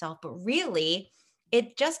about myself. But really,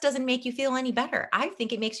 it just doesn't make you feel any better. I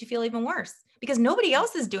think it makes you feel even worse because nobody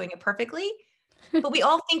else is doing it perfectly, but we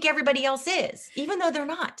all think everybody else is, even though they're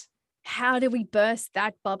not. How do we burst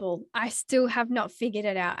that bubble? I still have not figured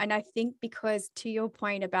it out. And I think because to your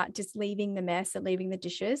point about just leaving the mess and leaving the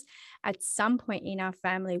dishes, at some point in our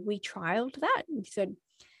family, we trialed that. We said,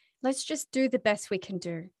 let's just do the best we can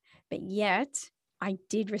do. But yet I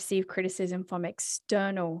did receive criticism from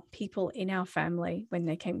external people in our family when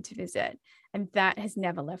they came to visit. And that has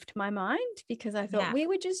never left my mind because I thought we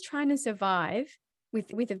were just trying to survive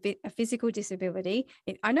with a physical disability.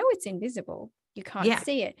 I know it's invisible. You can't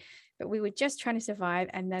see it, but we were just trying to survive.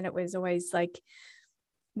 And then it was always like,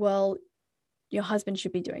 well, your husband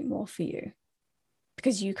should be doing more for you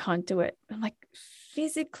because you can't do it. I'm like,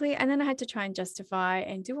 physically. And then I had to try and justify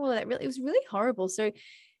and do all of that. Really, it was really horrible. So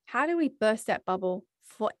how do we burst that bubble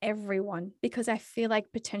for everyone? Because I feel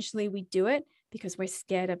like potentially we do it because we're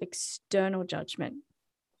scared of external judgment.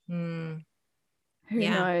 Who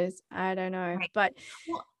knows? I don't know. Right. But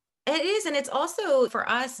well, it is. And it's also for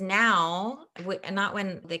us now, not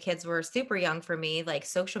when the kids were super young for me, like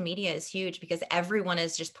social media is huge because everyone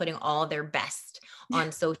is just putting all their best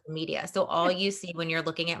on social media. So all you see when you're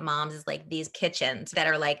looking at moms is like these kitchens that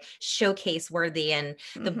are like showcase worthy and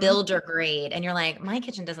the builder grade. And you're like, my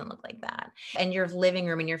kitchen doesn't look like that. And your living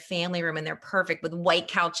room and your family room, and they're perfect with white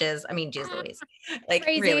couches. I mean, geez Louise, like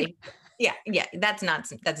crazy. Really. Yeah, that's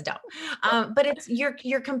nuts. That's dumb. But it's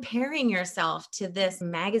you're comparing yourself to this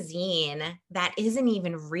magazine that isn't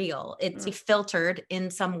even real. It's filtered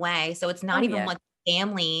in some way, so it's not even what the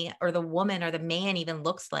family or the woman or the man even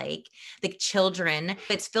looks like. The children,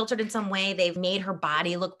 it's filtered in some way. They've made her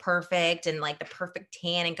body look perfect and like the perfect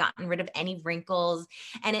tan and gotten rid of any wrinkles.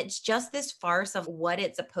 And it's just this farce of what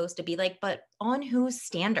it's supposed to be like, but on whose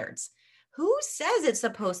standards? Who says it's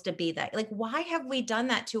supposed to be that? Like, why have we done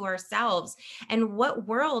that to ourselves? And what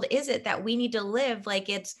world is it that we need to live like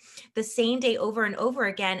it's the same day over and over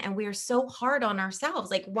again? And we are so hard on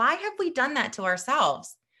ourselves. Like, why have we done that to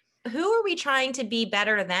ourselves? Who are we trying to be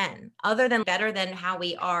better than, other than better than how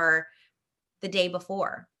we are the day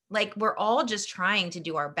before? Like we're all just trying to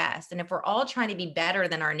do our best. And if we're all trying to be better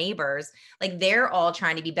than our neighbors, like they're all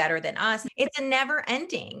trying to be better than us, it's a never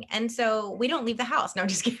ending. And so we don't leave the house. No, I'm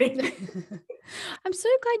just kidding. I'm so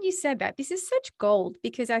glad you said that. This is such gold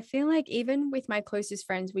because I feel like even with my closest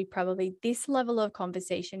friends, we probably, this level of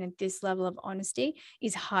conversation and this level of honesty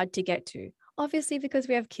is hard to get to. Obviously, because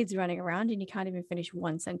we have kids running around and you can't even finish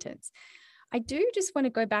one sentence. I do just want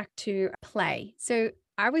to go back to play. So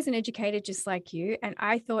I was an educator just like you. And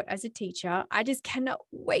I thought as a teacher, I just cannot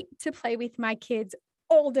wait to play with my kids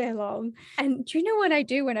all day long. And do you know what I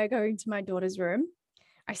do when I go into my daughter's room?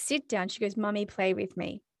 I sit down. She goes, Mummy, play with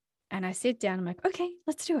me. And I sit down. I'm like, okay,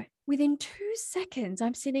 let's do it. Within 2 seconds,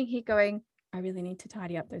 I'm sitting here going, I really need to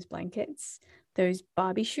tidy up those blankets. Those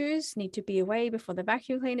Barbie shoes need to be away before the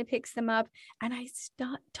vacuum cleaner picks them up. And I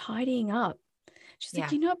start tidying up. She's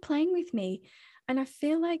like, you're not playing with me. And I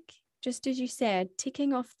feel like, just as you said,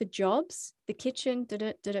 ticking off the jobs, the kitchen,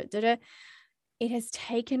 it has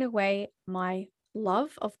taken away my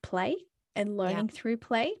love of play and learning through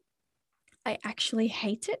play. I actually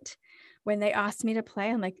hate it. When they ask me to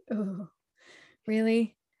play, I'm like, oh,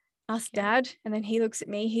 really? Ask Dad. And then he looks at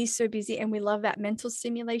me. He's so busy. And we love that mental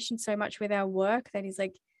stimulation so much with our work that he's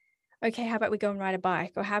like, okay, how about we go and ride a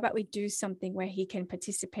bike? Or how about we do something where he can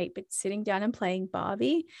participate, but sitting down and playing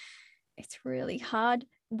Barbie, it's really hard.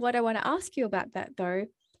 What I want to ask you about that though,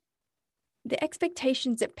 the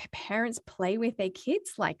expectations that parents play with their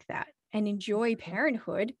kids like that and enjoy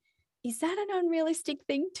parenthood, is that an unrealistic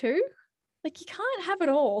thing too? Like you can't have it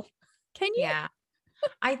all. Can you? Yeah.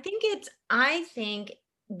 I think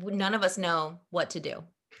none of us know what to do,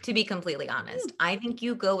 to be completely honest. I think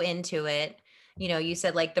you go into it, you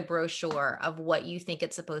said like the brochure of what you think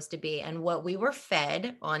it's supposed to be and what we were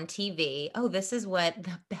fed on TV. Oh, this is what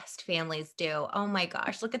the best families do. Oh my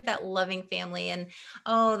gosh, look at that loving family. And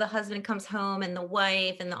oh, the husband comes home and the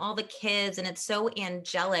wife and all the kids, and it's so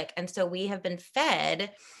angelic. And so we have been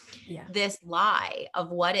fed this lie of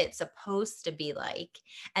what it's supposed to be like.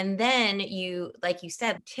 And then like you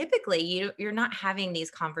said, typically you're not having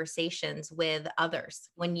these conversations with others.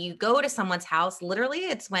 When you go to someone's house, literally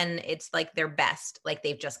it's when it's like their best, like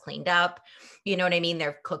they've just cleaned up, you know what I mean?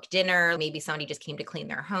 They've cooked dinner. Maybe somebody just came to clean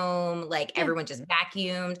their home. Like everyone just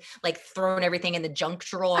vacuumed, like thrown everything in the junk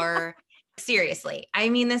drawer. Seriously. I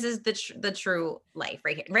mean, this is the true life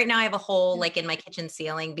right here. Right now I have a hole like in my kitchen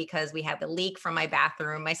ceiling because we have a leak from my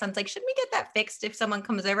bathroom. My son's like, should we get that fixed if someone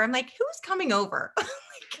comes over? I'm like, who's coming over?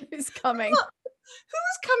 Like, who's coming?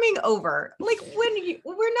 Who's coming over? Like we're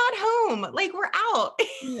not home, like we're out.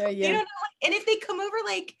 Yeah. You don't know, and if they come over,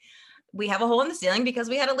 like we have a hole in the ceiling because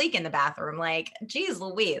we had a leak in the bathroom. Like, geez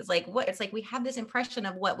Louise, like what? It's like we have this impression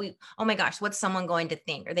of oh my gosh, what's someone going to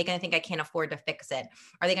think? Are they going to think I can't afford to fix it?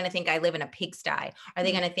 Are they going to think I live in a pigsty? Are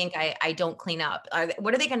they going to think I don't clean up?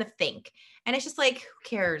 What are they going to think? And it's just like, who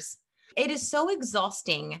cares? It is so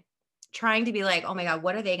exhausting trying to be like, oh my God,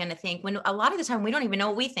 what are they going to think? When a lot of the time we don't even know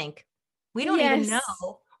what we think. We don't even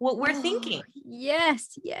know what we're thinking.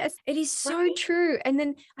 Yes. It is so true. And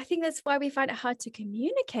then I think that's why we find it hard to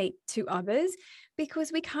communicate to others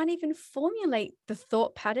because we can't even formulate the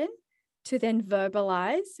thought pattern to then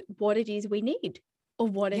verbalize what it is we need or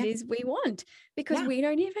what it is we want because we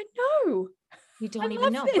don't even know. We don't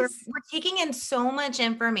even know. We're taking in so much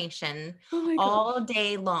information all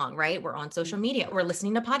day long, right? We're on social media. We're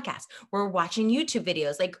listening to podcasts. We're watching YouTube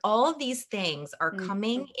videos. Like all of these things are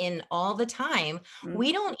coming in all the time.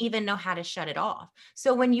 We don't even know how to shut it off.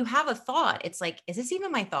 So when you have a thought, it's like, is this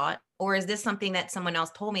even my thought? Or is this something that someone else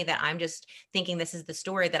told me that I'm just thinking this is the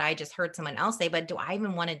story that I just heard someone else say, but do I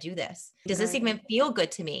even want to do this? Does this even feel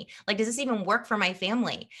good to me? Like, does this even work for my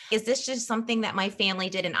family? Is this just something that my family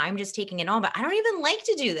did and I'm just taking it on, but I don't even like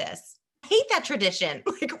to do this. I hate that tradition.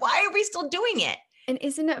 Like, why are we still doing it? And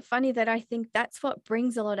isn't it funny that I think that's what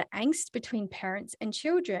brings a lot of angst between parents and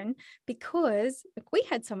children because we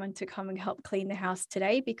had someone to come and help clean the house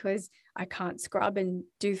today because I can't scrub and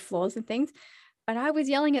do floors and things. And I was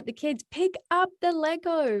yelling at the kids, pick up the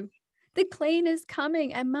Lego. The cleaner's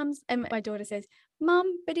coming. And my daughter says,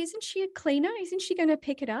 Mum, but isn't she a cleaner? Isn't she going to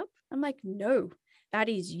pick it up? I'm like, no, that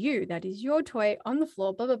is you. That is your toy on the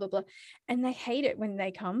floor, blah, blah, blah, blah. And they hate it when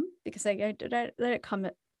they come because they go, don't let it come,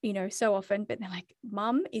 so often. But they're like,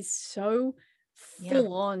 Mum is so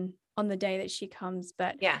full on the day that she comes.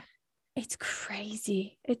 But it's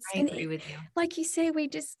crazy. I agree with you. Like you say, we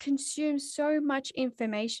just consume so much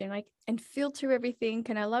information, and filter everything.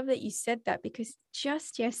 And I love that you said that because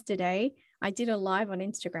just yesterday I did a live on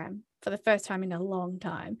Instagram for the first time in a long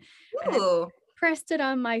time. And I pressed it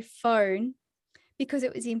on my phone because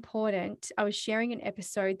it was important. I was sharing an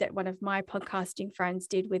episode that one of my podcasting friends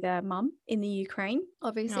did with a mum in the Ukraine,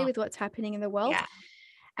 obviously, Oh, with what's happening in the world. yeah.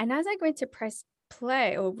 And as I went to press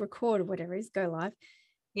play or record or whatever it is, go live,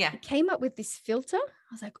 Yeah. it came up with this filter.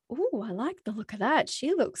 I was like, oh, I like the look of that.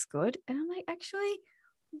 She looks good. And I'm like, actually,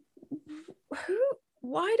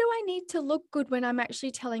 why do I need to look good when I'm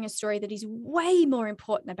actually telling a story that is way more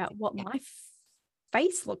important about what my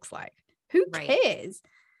face looks like? Who Right. cares?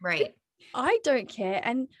 Right. I don't care.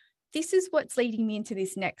 And this is what's leading me into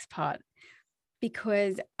this next part,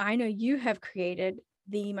 because I know you have created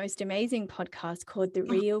the most amazing podcast called The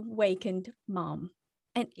Reawakened Mom.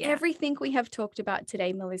 And everything we have talked about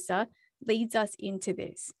today, Melissa, leads us into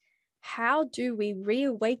this. How do we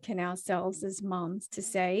reawaken ourselves as moms to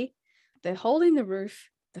say the hole in the roof,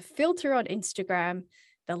 the filter on Instagram,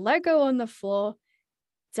 the Lego on the floor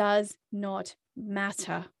does not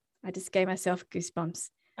matter? I just gave myself goosebumps.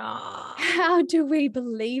 Oh. How do we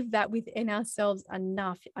believe that within ourselves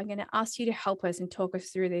enough? I'm going to ask you to help us and talk us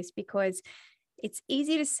through this, because it's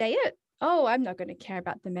easy to say it. Oh, I'm not going to care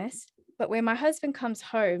about the mess. But when my husband comes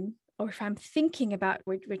home, or if I'm thinking about,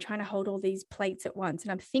 we're trying to hold all these plates at once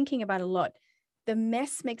and I'm thinking about a lot, the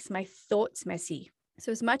mess makes my thoughts messy.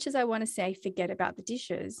 So as much as I want to say, forget about the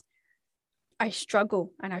dishes, I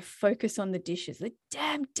struggle and I focus on the dishes, the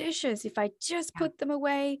damn dishes. If I just put them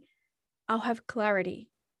away, I'll have clarity.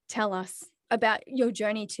 Tell us about your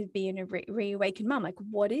journey to being a reawakened mom. Like,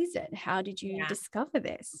 what is it? How did you discover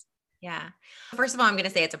this? Yeah. First of all, I'm going to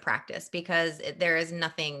say it's a practice, because there is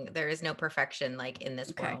no perfection like in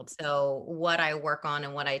this world. So what I work on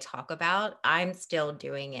and what I talk about, I'm still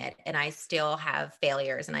doing it, and I still have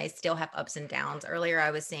failures and I still have ups and downs. Earlier, I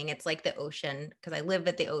was saying it's like the ocean, because I live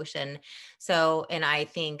at the ocean. So, and I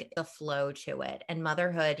think the flow to it, and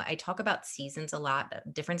motherhood, I talk about seasons a lot,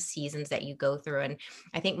 different seasons that you go through. And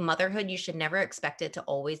I think motherhood, you should never expect it to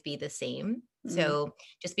always be the same. So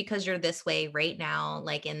just because you're this way right now,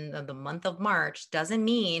 like in the month of March, doesn't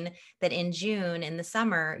mean that in June, in the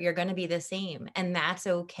summer, you're going to be the same. And that's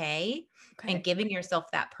okay. And giving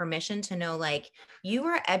yourself that permission to know, like, you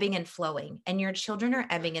are ebbing and flowing, and your children are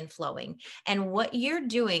ebbing and flowing. And what you're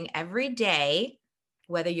doing every day,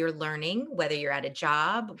 whether you're learning, whether you're at a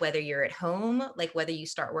job, whether you're at home, like whether you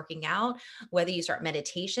start working out, whether you start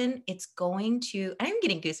meditation, it's going to, I'm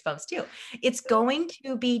getting goosebumps too. It's going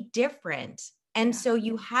to be different. And so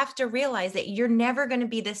you have to realize that you're never going to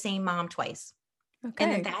be the same mom twice. And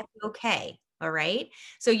then that's okay. All right.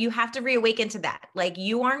 So you have to reawaken to that. Like,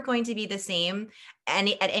 you aren't going to be the same at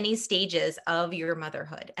any stages of your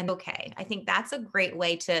motherhood. And okay, I think that's a great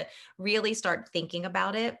way to really start thinking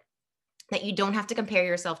about it, that you don't have to compare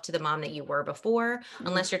yourself to the mom that you were before,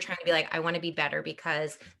 unless you're trying to be like, I want to be better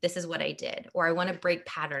because this is what I did, or I want to break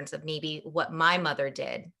patterns of maybe what my mother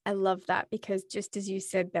did. I love that, because just as you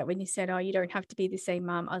said that, when you said, oh, you don't have to be the same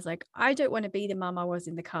mom, I was like, I don't want to be the mom I was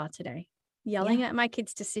in the car today, yelling at my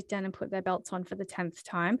kids to sit down and put their belts on for the 10th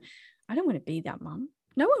time. I don't want to be that mom.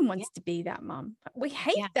 No one wants to be that mom. We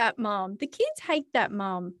hate that mom. The kids hate that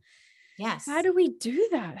mom. Yes. How do we do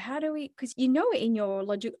that? How do we, because you know it in your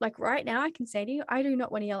logic, like right now I can say to you, I do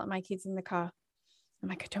not want to yell at my kids in the car. I'm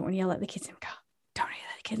like, I don't want to yell at the kids in the car. Don't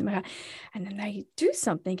yell at the kids in the car. And then they do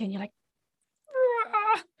something and you're like,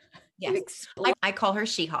 yes. I call her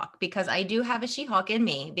She-Hawk, because I do have a She-Hawk in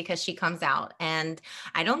me, because she comes out and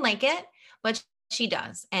I don't like it, but she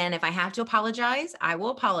does. And if I have to apologize, I will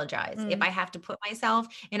apologize. If I have to put myself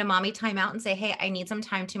in a mommy timeout and say, hey, I need some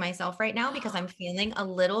time to myself right now because I'm feeling a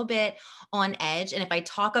little bit on edge. And if I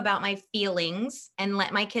talk about my feelings and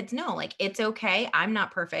let my kids know, like, it's okay, I'm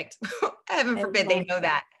not perfect. Heaven forbid they know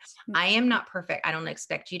that. I am not perfect. I don't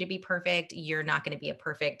expect you to be perfect. You're not going to be a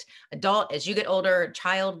perfect adult as you get older,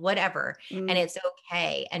 child, whatever. And it's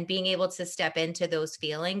okay. And being able to step into those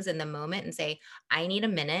feelings in the moment and say, I need a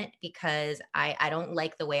minute because I don't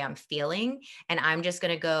like the way I'm feeling. And I'm just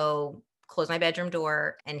going to go close my bedroom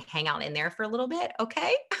door and hang out in there for a little bit.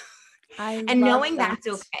 Okay. And knowing that's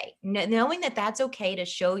okay, knowing that that's okay to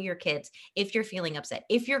show your kids if you're feeling upset,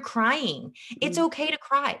 if you're crying, it's okay to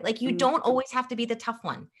cry. Like, you don't always have to be the tough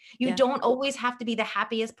one. You don't always have to be the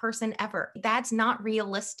happiest person ever. That's not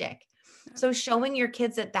realistic. So showing your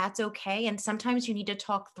kids that that's okay. And sometimes you need to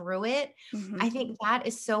talk through it. I think that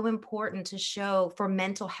is so important to show for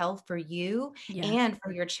mental health for you and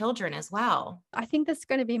for your children as well. I think that's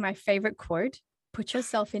going to be my favorite quote. Put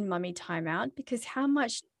yourself in mommy timeout, because how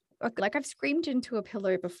much, like, I've screamed into a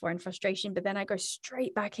pillow before in frustration, but then I go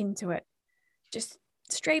straight back into it, just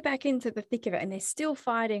straight back into the thick of it. And they're still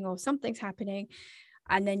fighting or something's happening.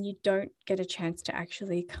 And then you don't get a chance to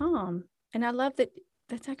actually calm. And I love that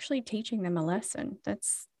that's actually teaching them a lesson.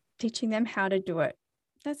 That's teaching them how to do it.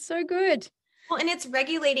 That's so good. Well, and it's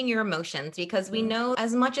regulating your emotions because we know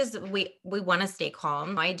as much as we want to stay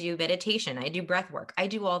calm. I do meditation, I do breath work, I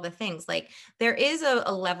do all the things. Like there is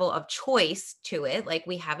a level of choice to it. Like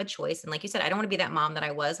we have a choice. And like you said, I don't want to be that mom that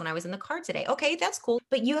I was when I was in the car today. Okay, that's cool.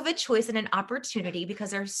 But you have a choice and an opportunity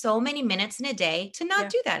because there's so many minutes in a day to not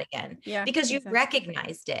do that again. Yeah. Because you've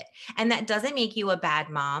recognized it. And that doesn't make you a bad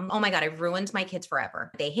mom. Oh my God, I've ruined my kids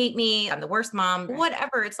forever. They hate me. I'm the worst mom,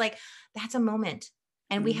 whatever. It's like, that's a moment.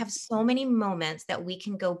 And we have so many moments that we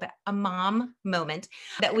can go back, a mom moment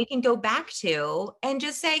that we can go back to and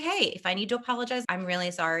just say, hey, if I need to apologize, I'm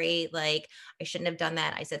really sorry. Like I shouldn't have done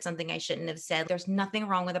that. I said something I shouldn't have said. There's nothing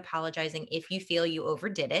wrong with apologizing if you feel you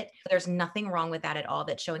overdid it. There's nothing wrong with that at all.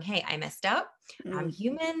 That's showing, hey, I messed up. I'm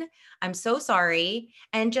human. I'm so sorry.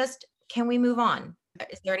 And just, can we move on?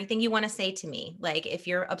 Is there anything you want to say to me? Like, if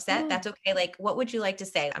you're upset, that's okay. Like, what would you like to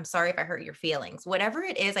say? I'm sorry if I hurt your feelings. Whatever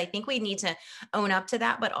it is, I think we need to own up to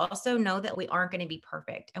that, but also know that we aren't going to be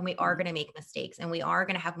perfect and we are going to make mistakes and we are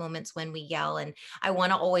going to have moments when we yell. And I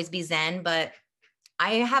want to always be zen, but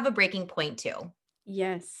I have a breaking point too.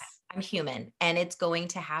 Yes. I'm human and it's going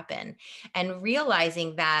to happen. And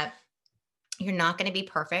realizing that you're not going to be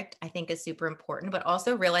perfect, I think is super important, but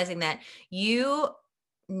also realizing that you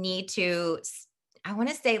need to, I want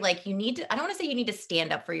to say like you need to, I don't want to say you need to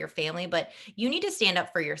stand up for your family, but you need to stand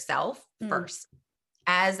up for yourself first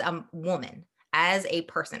as a woman, as a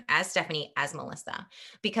person, as Stephanie, as Melissa,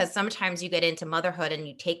 because sometimes you get into motherhood and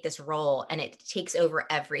you take this role and it takes over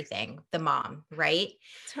everything, the mom, right?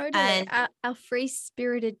 Totally. And Our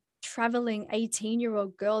free-spirited traveling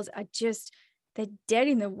 18-year-old girls are just, they're dead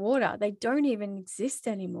in the water. They don't even exist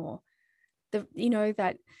anymore.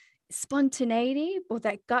 That spontaneity or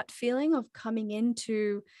that gut feeling of coming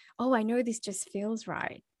into, oh, I know this just feels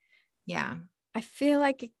right. yeah, I feel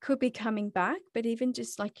like it could be coming back, but even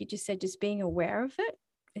just like you just said, just being aware of it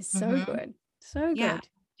is so good. So yeah, good.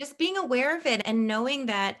 just being aware of it and knowing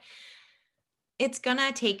that it's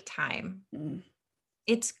gonna take time.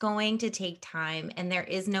 It's going to take time and there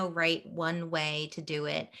is no right one way to do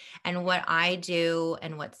it. And what I do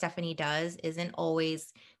and what Stephanie does is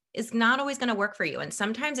not always going to work for you. And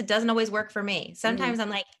sometimes it doesn't always work for me. Sometimes I'm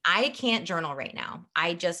like, I can't journal right now.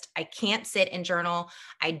 I can't sit and journal.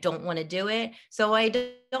 I don't want to do it. So I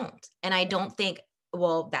don't. And I don't think,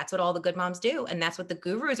 well, that's what all the good moms do. And that's what the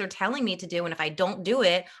gurus are telling me to do. And if I don't do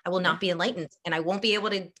it, I will not be enlightened and I won't be able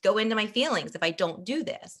to go into my feelings if I don't do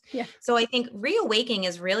this. Yeah. So I think reawakening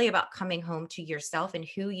is really about coming home to yourself and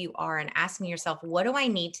who you are and asking yourself, what do I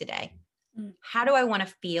need today? How do I want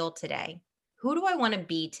to feel today? Who do I want to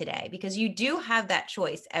be today? Because you do have that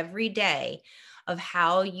choice every day of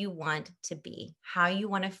how you want to be, how you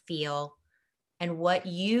want to feel, and what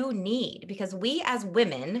you need. Because we as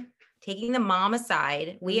women, taking the mom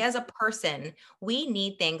aside, we as a person, we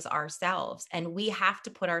need things ourselves and we have to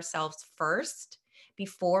put ourselves first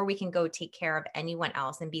before we can go take care of anyone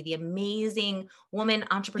else and be the amazing woman,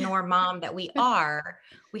 entrepreneur, mom that we are.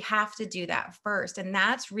 We have to do that first. And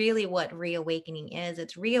that's really what reawakening is.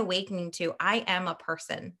 It's reawakening to, I am a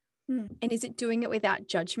person. And is it doing it without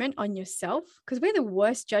judgment on yourself? Because we're the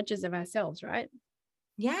worst judges of ourselves, right?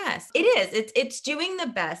 Yes, it is. It's doing the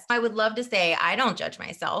best. I would love to say I don't judge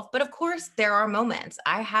myself, but of course there are moments.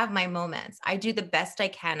 I have my moments. I do the best I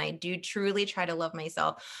can. I do truly try to love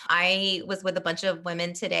myself. I was with a bunch of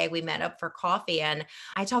women today. We met up for coffee and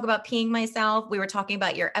I talk about peeing myself. We were talking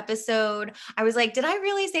about your episode. I was like, did I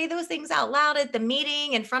really say those things out loud at the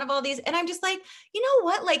meeting in front of all these? And I'm just like, you know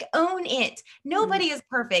what? Like own it. Nobody is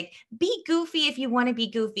perfect. Be goofy if you want to be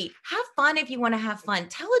goofy. Have fun if you want to have fun.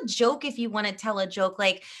 Tell a joke if you want to tell a joke.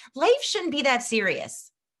 Like life shouldn't be that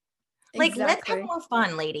serious. Like, let's have more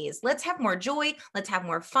fun, ladies. Let's have more joy. Let's have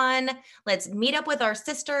more fun. Let's meet up with our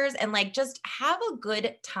sisters and like just have a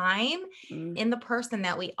good time in the person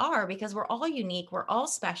that we are, because we're all unique. We're all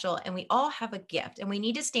special and we all have a gift and we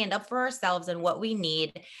need to stand up for ourselves and what we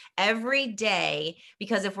need every day.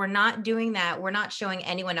 Because if we're not doing that, we're not showing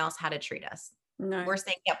anyone else how to treat us. No. We're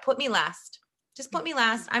saying, yeah, put me last. Just put me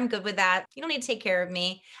last. I'm good with that. You don't need to take care of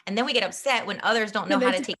me. And then we get upset when others don't know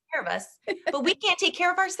how to take care of us, but we can't take care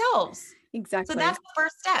of ourselves. Exactly. So that's the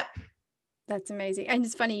first step. That's amazing. And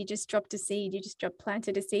it's funny, you just dropped a seed. You just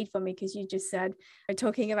planted a seed for me because you just said,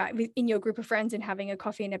 talking about in your group of friends and having a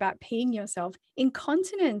coffee and about peeing yourself.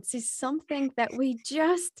 Incontinence is something that we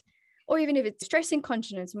just, or even if it's stress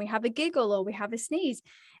incontinence and we have a giggle or we have a sneeze,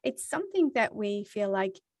 it's something that we feel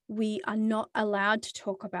like we are not allowed to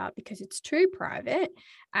talk about because it's too private.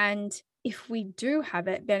 And if we do have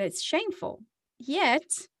it, then it's shameful. Yet,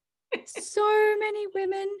 so many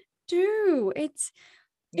women do. It's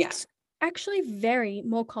actually very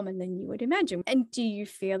more common than you would imagine. And do you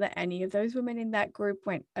feel that any of those women in that group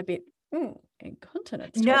went a bit,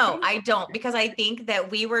 incontinence No, talking? I don't, because I think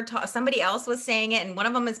that we were somebody else was saying it, and one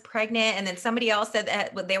of them is pregnant, and then somebody else said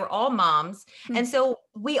that they were all moms. Mm. And so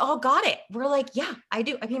we all got it. We're like, yeah, I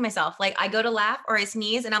do. I pee myself. Like I go to laugh or I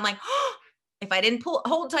sneeze and I'm like, oh, if I didn't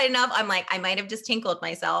hold tight enough, I'm like, I might have just tinkled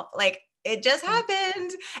myself. Like it just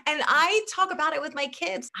happened. And I talk about it with my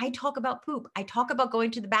kids. I talk about poop. I talk about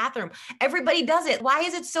going to the bathroom. Everybody does it. Why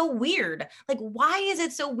is it so weird? Like, why is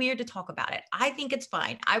it so weird to talk about it? I think it's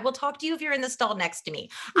fine. I will talk to you if you're in the stall next to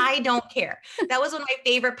me. I don't care. That was one of my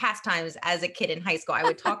favorite pastimes as a kid in high school. I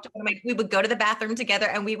would talk to we would go to the bathroom together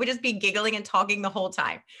and we would just be giggling and talking the whole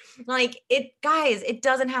time. Like guys, it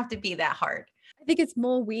doesn't have to be that hard. I think it's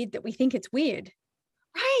more weird that we think it's weird.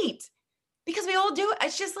 Right. Because we all do it.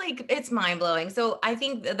 It's just like, it's mind blowing. So I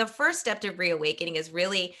think the first step to reawakening is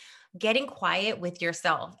really getting quiet with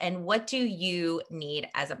yourself. And what do you need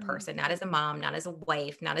as a person, not as a mom, not as a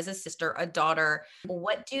wife, not as a sister, a daughter?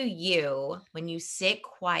 What do you, when you sit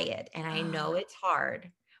quiet, and I know it's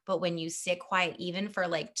hard, but when you sit quiet, even for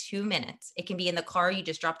like 2 minutes, it can be in the car, you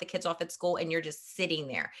just drop the kids off at school and you're just sitting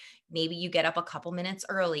there. Maybe you get up a couple minutes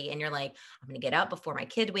early and you're like, I'm going to get up before my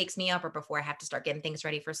kid wakes me up or before I have to start getting things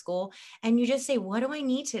ready for school. And you just say, what do I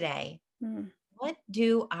need today? What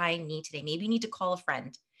do I need today? Maybe you need to call a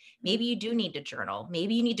friend. Maybe you do need to journal.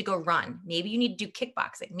 Maybe you need to go run. Maybe you need to do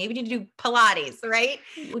kickboxing. Maybe you need to do Pilates, right?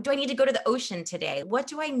 Do I need to go to the ocean today? What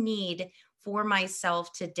do I need for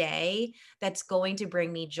myself today that's going to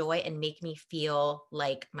bring me joy and make me feel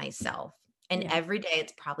like myself? And every day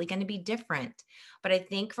it's probably going to be different. But I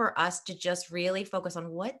think for us to just really focus on,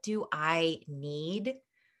 what do I need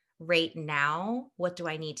right now? What do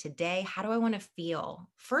I need today? How do I want to feel?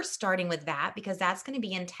 First, starting with that, because that's going to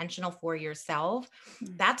be intentional for yourself.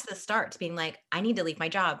 That's the start to being like, I need to leave my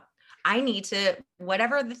job. I need to,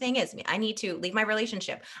 whatever the thing is, I need to leave my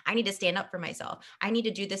relationship. I need to stand up for myself. I need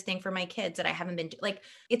to do this thing for my kids that I haven't been like,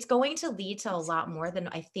 it's going to lead to a lot more than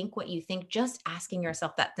I think what you think. Just asking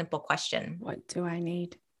yourself that simple question. What do I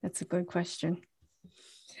need? That's a good question.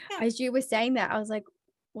 Yeah. As you were saying that, I was like,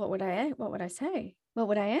 what would I say? What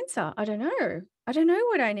would I answer? I don't know. I don't know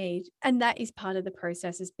what I need. And that is part of the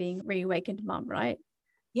process as being reawakened mom, right?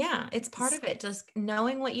 Yeah, it's part of it, just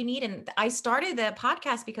knowing what you need. And I started the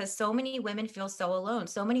podcast because so many women feel so alone.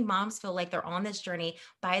 So many moms feel like they're on this journey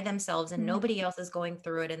by themselves and nobody else is going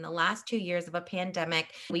through it. In the last 2 years of a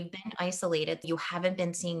pandemic, we've been isolated. You haven't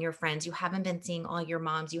been seeing your friends. You haven't been seeing all your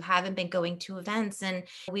moms. You haven't been going to events, and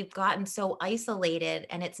we've gotten so isolated,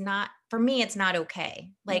 and it's not, for me, it's not okay.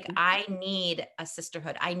 Like I need a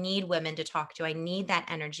sisterhood. I need women to talk to. I need that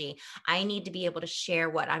energy. I need to be able to share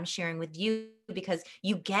what I'm sharing with you, because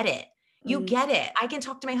you get it. You get it. I can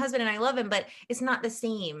talk to my husband and I love him, but it's not the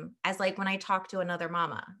same as like when I talk to another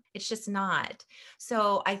mama. It's just not.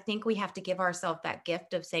 So I think we have to give ourselves that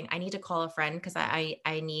gift of saying, I need to call a friend because I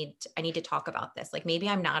need to talk about this. Like maybe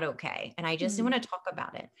I'm not okay, and I just want to talk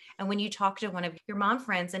about it. And when you talk to one of your mom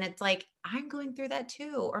friends and it's like, I'm going through that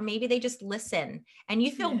too, or maybe they just listen and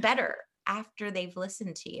you feel better after they've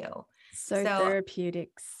listened to you. So therapeutic,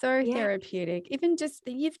 therapeutic. Even just,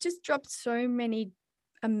 you've just dropped so many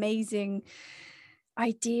amazing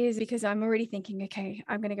ideas, because I'm already thinking, okay,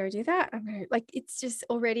 I'm going to go do that. I'm going to, like, it's just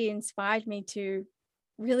already inspired me to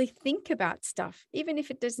really think about stuff, even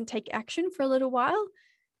if it doesn't take action for a little while,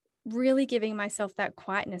 really giving myself that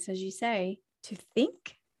quietness, as you say, to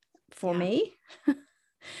think for me.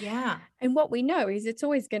 Yeah. And what we know is it's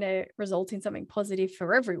always going to result in something positive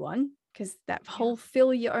for everyone, because that whole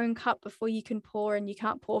fill your own cup before you can pour, and you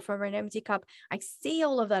can't pour from an empty cup. I see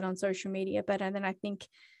all of that on social media, but and then I think,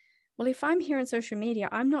 well, if I'm here on social media,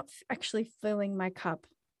 I'm not actually filling my cup.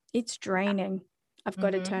 It's draining. I've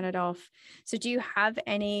got to turn it off. So do you have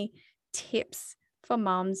any tips for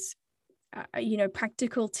moms,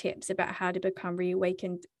 practical tips about how to become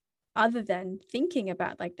reawakened, other than thinking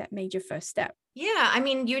about like that major first step? Yeah. I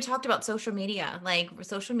mean, you talked about social media. Like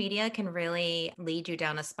social media can really lead you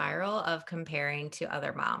down a spiral of comparing to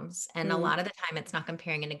other moms. And a lot of the time it's not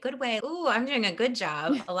comparing in a good way. Ooh, I'm doing a good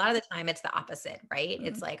job. A lot of the time it's the opposite, right?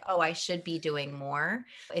 It's like, oh, I should be doing more.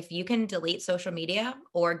 If you can delete social media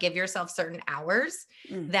or give yourself certain hours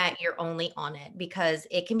that you're only on it, because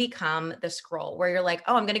it can become the scroll where you're like,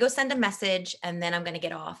 oh, I'm going to go send a message and then I'm going to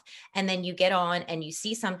get off. And then you get on and you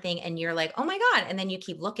see something and you're like, oh my God. And then you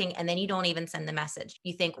keep looking and then you don't even send the message.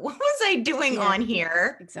 You think, what was I doing on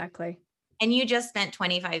here? Exactly. And you just spent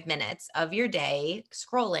 25 minutes of your day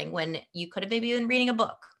scrolling when you could have maybe been reading a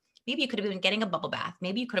book. Maybe you could have been getting a bubble bath.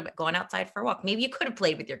 Maybe you could have gone outside for a walk. Maybe you could have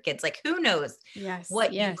played with your kids. Like, who knows Yes.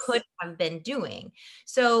 what you Yes. could have been doing.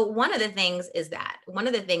 So one of the things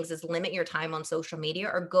is limit your time on social media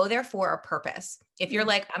or go there for a purpose. If you're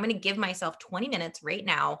like, I'm going to give myself 20 minutes right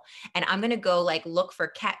now and I'm going to go like look for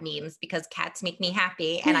cat memes because cats make me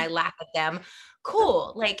happy and I laugh at them.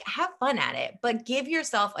 Cool. Like, have fun at it, but give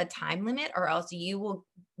yourself a time limit or else you will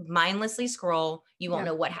mindlessly scroll. You won't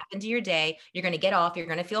know what happened to your day. You're going to get off. You're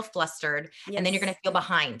going to feel flustered and then you're going to feel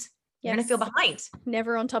behind. You're going to feel behind.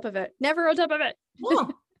 Never on top of it. Never on top of it.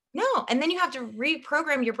 No. And then you have to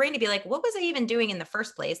reprogram your brain to be like, what was I even doing in the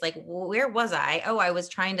first place? Like, where was I? Oh, I was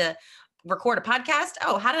trying to record a podcast.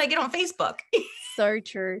 Oh, how did I get on Facebook? So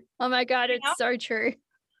true. Oh my God. It's so true.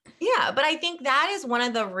 Yeah. But I think that is one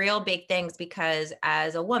of the real big things because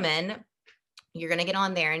as a woman, you're going to get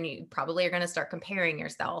on there and you probably are going to start comparing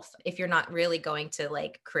yourself if you're not really going to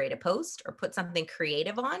like create a post or put something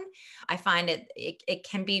creative on. I find it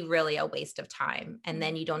can be really a waste of time. And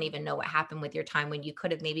then you don't even know what happened with your time when you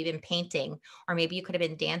could have maybe been painting or maybe you could have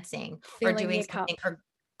been dancing or doing something or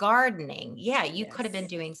gardening. Yeah, you could have been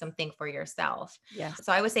doing something for yourself. Yes.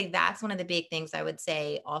 So I would say that's one of the big things I would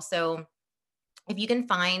say. Also, if you can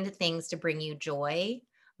find things to bring you joy,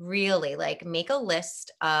 really like make a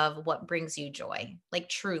list of what brings you joy, like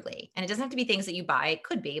truly. And it doesn't have to be things that you buy. It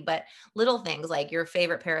could be, but little things like your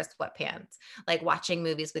favorite pair of sweatpants, like watching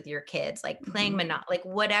movies with your kids, like playing Monopoly, like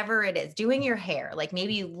whatever it is, doing your hair. Like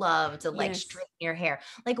maybe you love to like straighten your hair.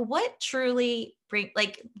 Like what truly bring,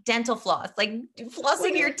 like dental floss, like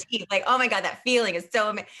flossing your teeth. Like, oh my God, that feeling is so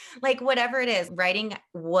amazing. Like whatever it is, writing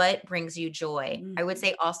what brings you joy. I would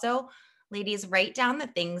say also, ladies, write down the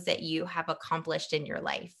things that you have accomplished in your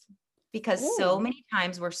life because so many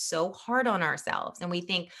times we're so hard on ourselves and we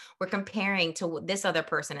think we're comparing to this other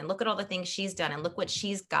person and look at all the things she's done and look what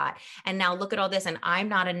she's got. And now look at all this and I'm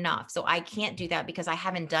not enough. So I can't do that because I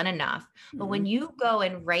haven't done enough. But when you go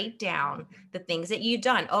and write down the things that you've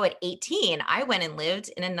done, oh, at 18, I went and lived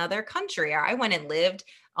in another country or I went and lived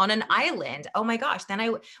on an island. Oh my gosh.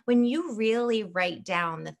 Then when you really write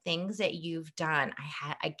down the things that you've done,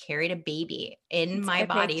 I carried a baby in my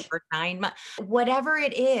body for 9 months, whatever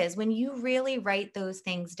it is, when you really write those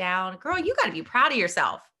things down, girl, you got to be proud of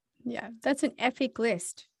yourself. Yeah. That's an epic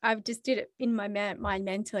list. I've just did it in my mind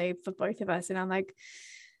mentally for both of us. And I'm like,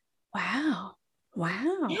 wow.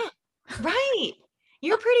 Yeah, right.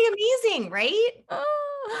 You're pretty amazing, right?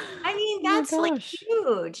 I mean, that's like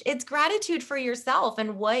huge. It's gratitude for yourself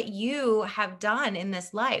and what you have done in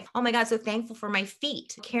this life. Oh my God, so thankful for my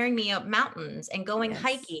feet carrying me up mountains and going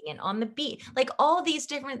hiking and on the beach, like all these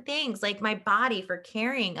different things, like my body for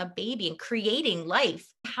carrying a baby and creating life.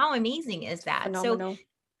 How amazing is that? Phenomenal. So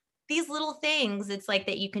these little things, it's like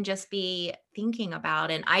that you can just be thinking about.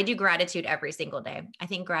 And I do gratitude every single day. I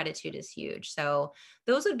think gratitude is huge. So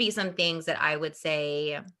those would be some things that I would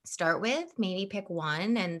say start with, maybe pick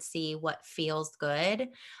one and see what feels good.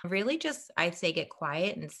 Really just, I'd say get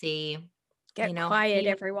quiet and see. Get quiet,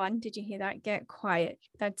 everyone. Did you hear that? Get quiet.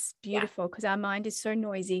 That's beautiful because our mind is so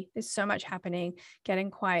noisy. There's so much happening.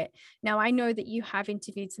 Getting quiet. Now, I know that you have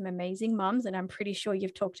interviewed some amazing mums, and I'm pretty sure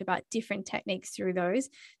you've talked about different techniques through those.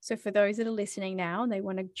 So for those that are listening now and they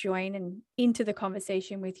want to join and into the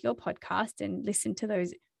conversation with your podcast and listen to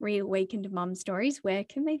those reawakened mum stories, where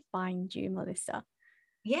can they find you, Melissa?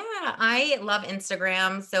 Yeah, I love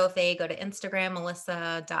Instagram. So if they go to Instagram,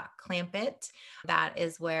 melissa.clampitt, that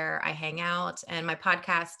is where I hang out. And my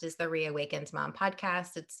podcast is the Reawakened Mom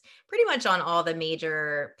Podcast. It's pretty much on all the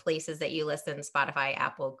major places that you listen, Spotify,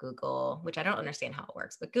 Apple, Google, which I don't understand how it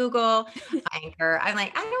works, but Google, Anchor. I'm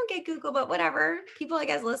like, I don't get Google, but whatever. People, I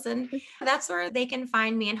guess, listen. That's where they can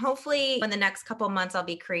find me. And hopefully in the next couple of months, I'll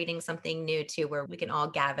be creating something new too, where we can all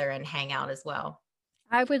gather and hang out as well.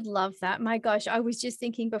 I would love that. My gosh, I was just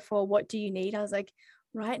thinking before, what do you need? I was like,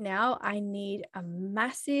 right now, I need a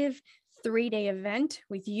massive 3-day event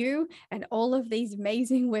with you and all of these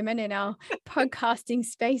amazing women in our podcasting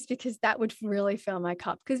space, because that would really fill my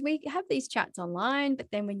cup. Because we have these chats online, but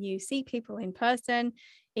then when you see people in person,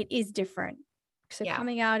 it is different. So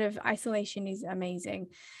coming out of isolation is amazing.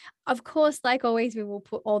 Of course, like always, we will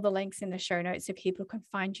put all the links in the show notes so people can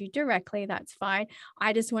find you directly. That's fine.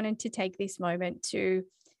 I just wanted to take this moment to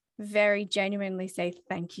very genuinely say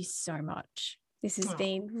thank you so much. This has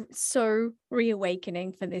been so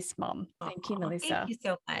reawakening for this mom. Thank you, Melissa. Thank you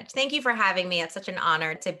so much. Thank you for having me. It's such an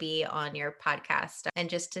honor to be on your podcast and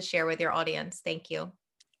just to share with your audience. Thank you.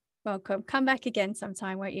 Welcome. Come back again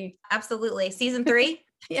sometime, won't you? Absolutely. Season 3?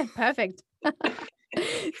 Yeah, perfect.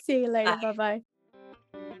 See you later. Bye-bye.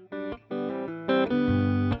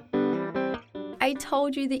 Are I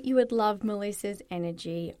told you that you would love Melissa's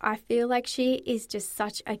energy. I feel like she is just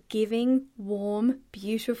such a giving, warm,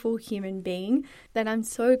 beautiful human being that I'm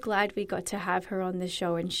so glad we got to have her on the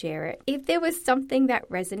show and share it. If there was something that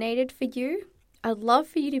resonated for you, I'd love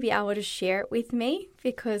for you to be able to share it with me,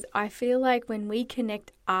 because I feel like when we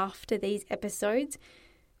connect after these episodes,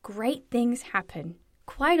 great things happen.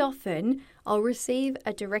 Quite often, I'll receive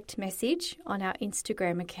a direct message on our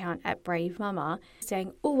Instagram account at Brave Mama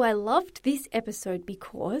saying, oh, I loved this episode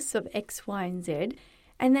because of X, Y, and Z.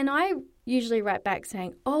 And then I usually write back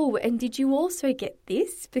saying, oh, and did you also get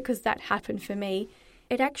this? Because that happened for me.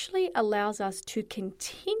 It actually allows us to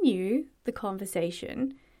continue the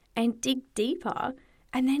conversation and dig deeper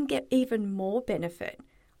and then get even more benefit.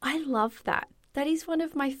 I love that. That is one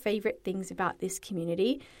of my favorite things about this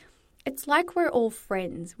community. It's like we're all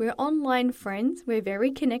friends. We're online friends. We're very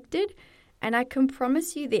connected. And I can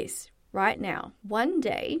promise you this right now. One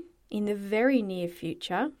day in the very near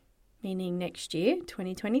future, meaning next year,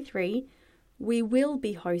 2023, we will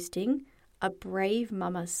be hosting a Brave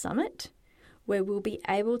Mama Summit where we'll be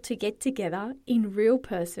able to get together in real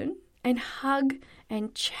person and hug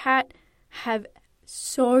and chat, have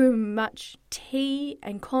so much tea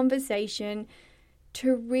and conversation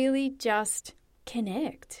to really just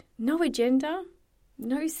connect. No agenda,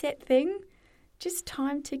 no set thing, just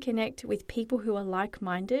time to connect with people who are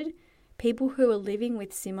like-minded, people who are living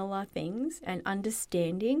with similar things and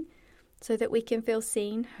understanding, so that we can feel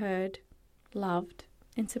seen, heard, loved,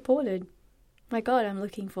 and supported. My God, I'm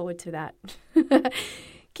looking forward to that.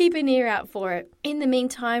 Keep an ear out for it. In the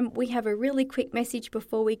meantime, we have a really quick message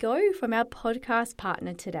before we go from our podcast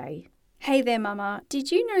partner today. Hey there, Mama.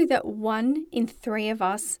 Did you know that 1 in 3 of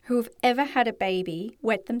us who have ever had a baby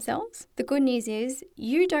wet themselves? The good news is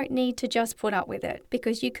you don't need to just put up with it,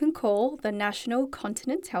 because you can call the National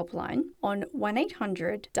Continence Helpline on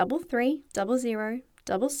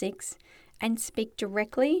 1-800-3300-66 and speak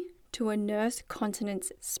directly to a nurse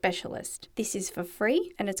continence specialist. This is for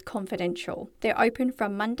free and it's confidential. They're open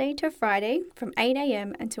from Monday to Friday from 8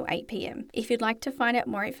 a.m. until 8 p.m. If you'd like to find out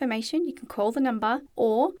more information, you can call the number,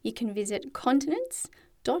 or you can visit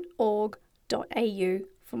continence.org.au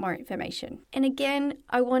for more information. And again,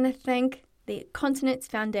 I want to thank the Continence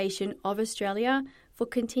Foundation of Australia for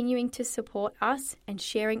continuing to support us and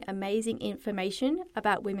sharing amazing information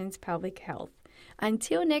about women's pelvic health.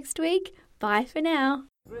 Until next week, bye for now.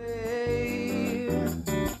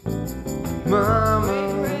 Mommy.